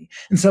synchrony.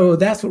 And so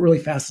that's what really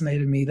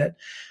fascinated me, that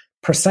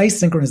precise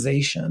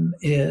synchronization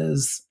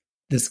is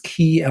this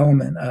key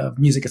element of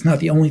music. It's not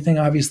the only thing,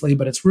 obviously,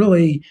 but it's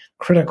really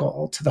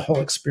critical to the whole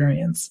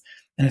experience.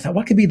 And I thought,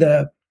 what could be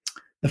the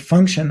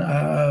function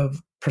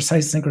of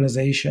precise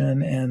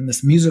synchronization and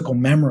this musical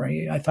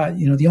memory? I thought,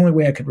 the only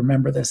way I could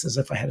remember this is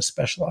if I had a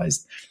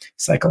specialized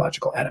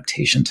psychological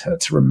adaptation to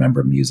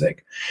remember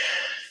music.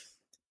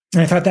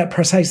 And I thought that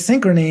precise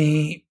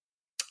synchrony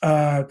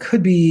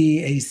could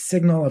be a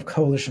signal of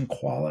coalition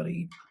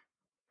quality.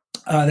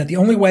 That the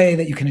only way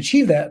that you can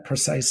achieve that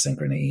precise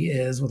synchrony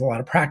is with a lot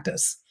of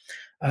practice.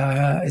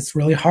 It's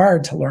really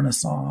hard to learn a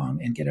song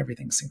and get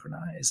everything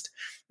synchronized.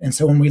 And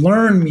so when we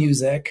learn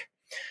music,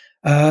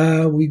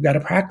 we've got to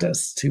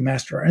practice to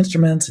master our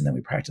instruments, and then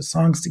we practice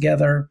songs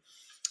together.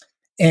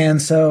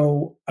 And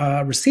so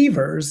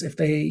receivers, if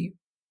they,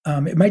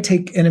 it might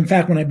take, and in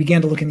fact, when I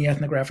began to look in the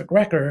ethnographic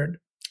record,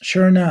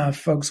 sure enough,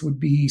 folks would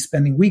be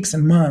spending weeks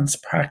and months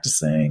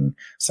practicing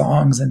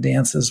songs and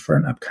dances for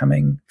an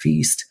upcoming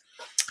feast.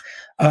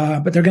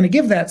 But they're going to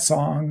give that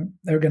song,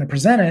 they're going to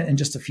present it in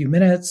just a few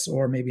minutes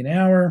or maybe an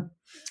hour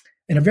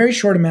in a very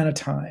short amount of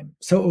time.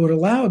 So it would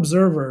allow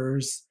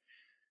observers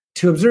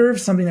to observe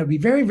something that would be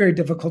very, very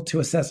difficult to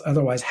assess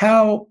otherwise.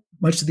 How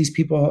much of these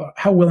people,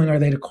 how willing are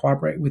they to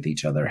cooperate with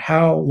each other?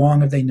 How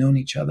long have they known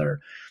each other?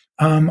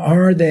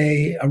 Are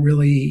they a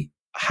really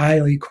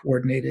highly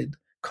coordinated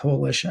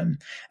coalition?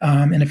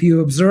 And if you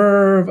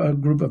observe a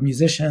group of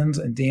musicians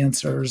and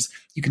dancers,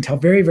 you can tell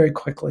very, very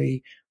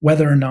quickly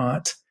whether or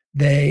not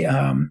they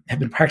have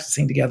been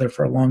practicing together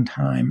for a long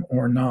time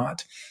or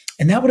not.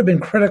 And that would have been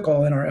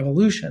critical in our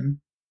evolution,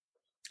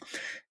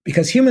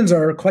 because humans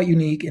are quite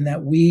unique in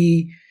that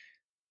we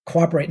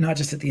cooperate not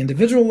just at the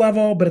individual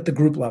level, but at the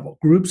group level.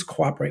 Groups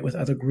cooperate with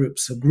other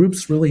groups. So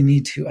groups really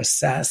need to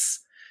assess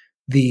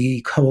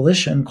the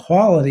coalition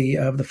quality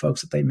of the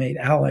folks that they may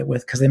ally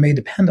with, because they may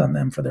depend on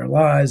them for their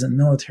lives in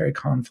military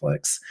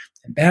conflicts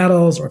and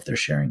battles, or if they're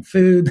sharing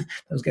food,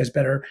 those guys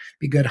better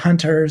be good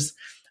hunters.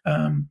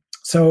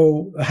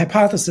 So the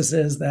hypothesis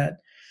is that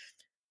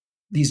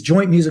these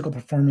joint musical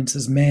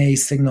performances may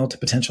signal to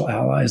potential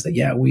allies that,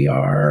 yeah, we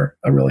are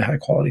a really high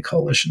quality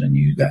coalition and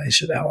you guys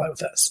should ally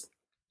with us.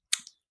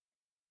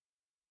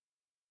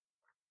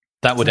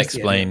 That would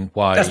explain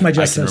why I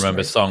can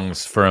remember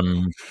songs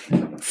from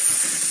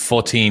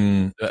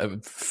 15,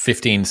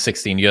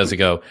 16 years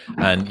ago.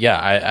 And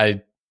yeah,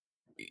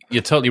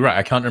 you're totally right.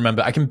 I can't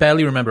remember. I can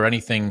barely remember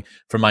anything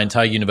from my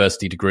entire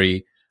university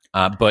degree.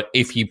 But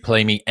if you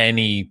play me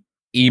any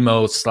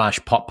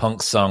emo/pop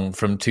punk song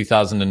from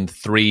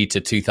 2003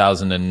 to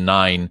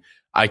 2009,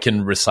 I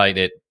can recite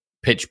it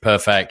pitch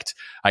perfect.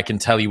 I can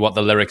tell you what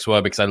the lyrics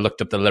were because I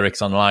looked up the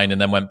lyrics online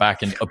and then went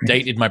back and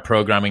updated my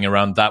programming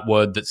around that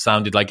word that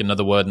sounded like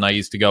another word. And I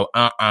used to go,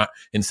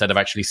 instead of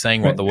actually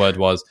saying what the word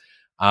was.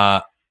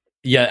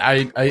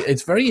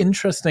 It's very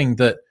interesting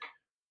that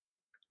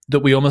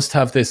we almost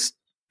have this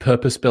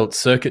purpose-built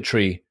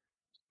circuitry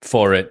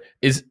for it.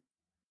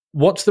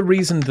 What's the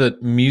reason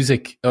that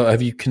music,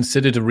 have you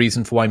considered a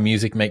reason for why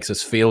music makes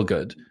us feel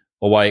good,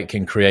 or why it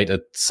can create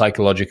a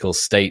psychological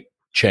state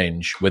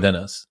change within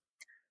us?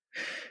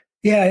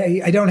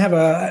 Yeah, I don't have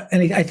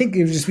I think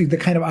it would just be the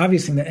kind of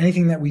obvious thing that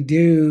anything that we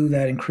do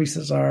that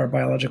increases our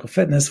biological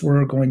fitness,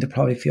 we're going to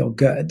probably feel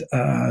good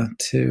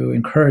to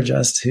encourage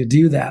us to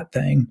do that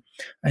thing.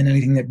 And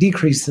anything that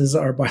decreases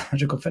our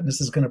biological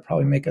fitness is going to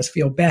probably make us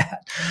feel bad.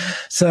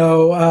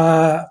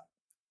 So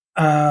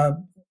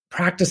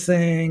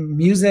practicing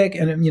music,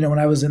 and when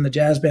I was in the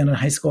jazz band in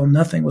high school,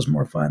 nothing was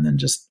more fun than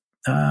just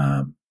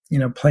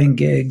playing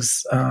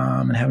gigs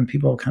and having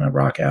people kind of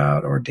rock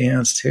out or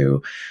dance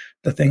to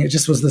the thing. It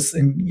just was this,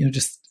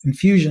 just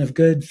infusion of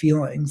good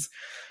feelings.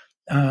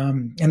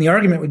 And the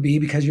argument would be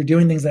because you're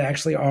doing things that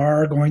actually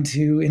are going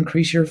to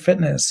increase your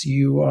fitness.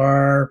 You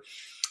are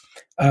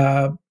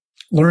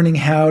learning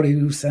how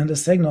to send a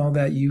signal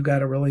that you've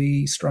got a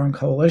really strong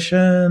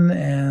coalition,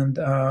 and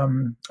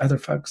other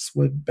folks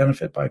would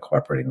benefit by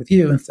cooperating with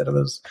you instead of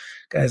those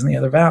guys in the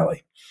other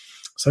valley.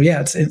 So yeah,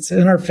 it's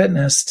in our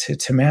fitness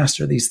to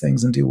master these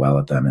things and do well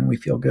at them, and we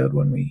feel good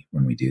when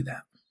we do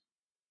that.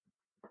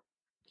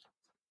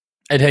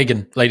 Ed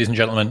Hagen, ladies and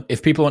gentlemen,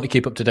 if people want to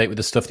keep up to date with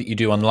the stuff that you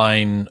do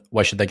online,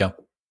 where should they go?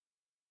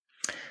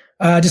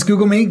 Just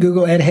Google me,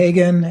 Google Ed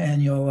Hagen,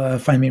 and you'll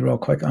find me real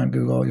quick on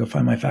Google. You'll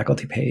find my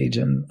faculty page,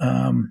 and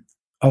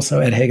also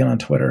Ed Hagen on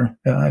Twitter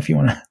if you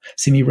want to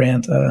see me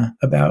rant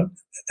about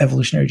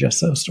evolutionary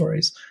gesto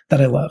stories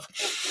that I love.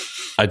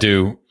 I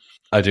do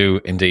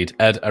indeed.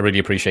 Ed, I really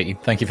appreciate you.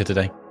 Thank you for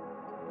today.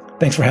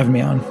 Thanks for having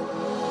me on.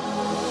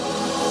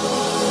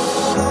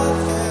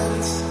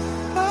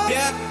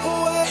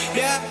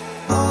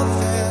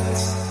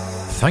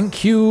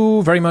 Thank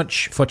you very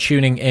much for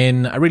tuning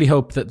in. I really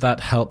hope that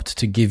helped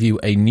to give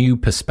you a new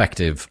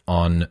perspective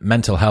on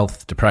mental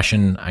health,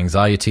 depression,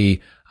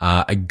 anxiety,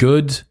 a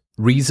good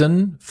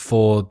reason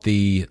for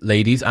the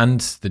ladies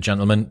and the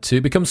gentlemen to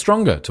become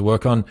stronger, to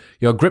work on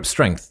your grip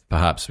strength,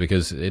 perhaps,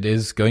 because it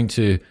is going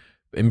to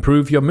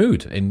improve your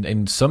mood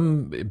in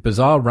some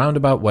bizarre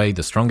roundabout way.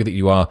 The stronger that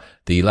you are,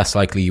 the less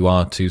likely you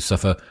are to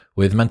suffer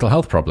with mental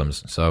health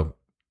problems. So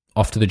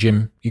off to the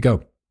gym you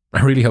go.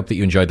 I really hope that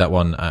you enjoyed that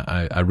one.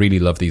 I really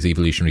love these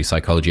evolutionary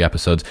psychology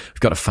episodes. We've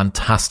got a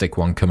fantastic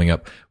one coming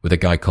up with a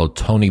guy called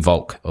Tony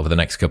Volk over the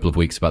next couple of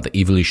weeks about the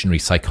evolutionary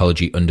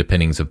psychology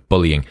underpinnings of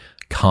bullying.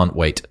 Can't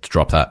wait to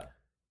drop that.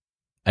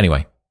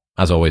 Anyway,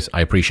 as always,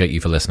 I appreciate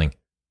you for listening,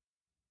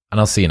 and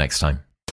I'll see you next time.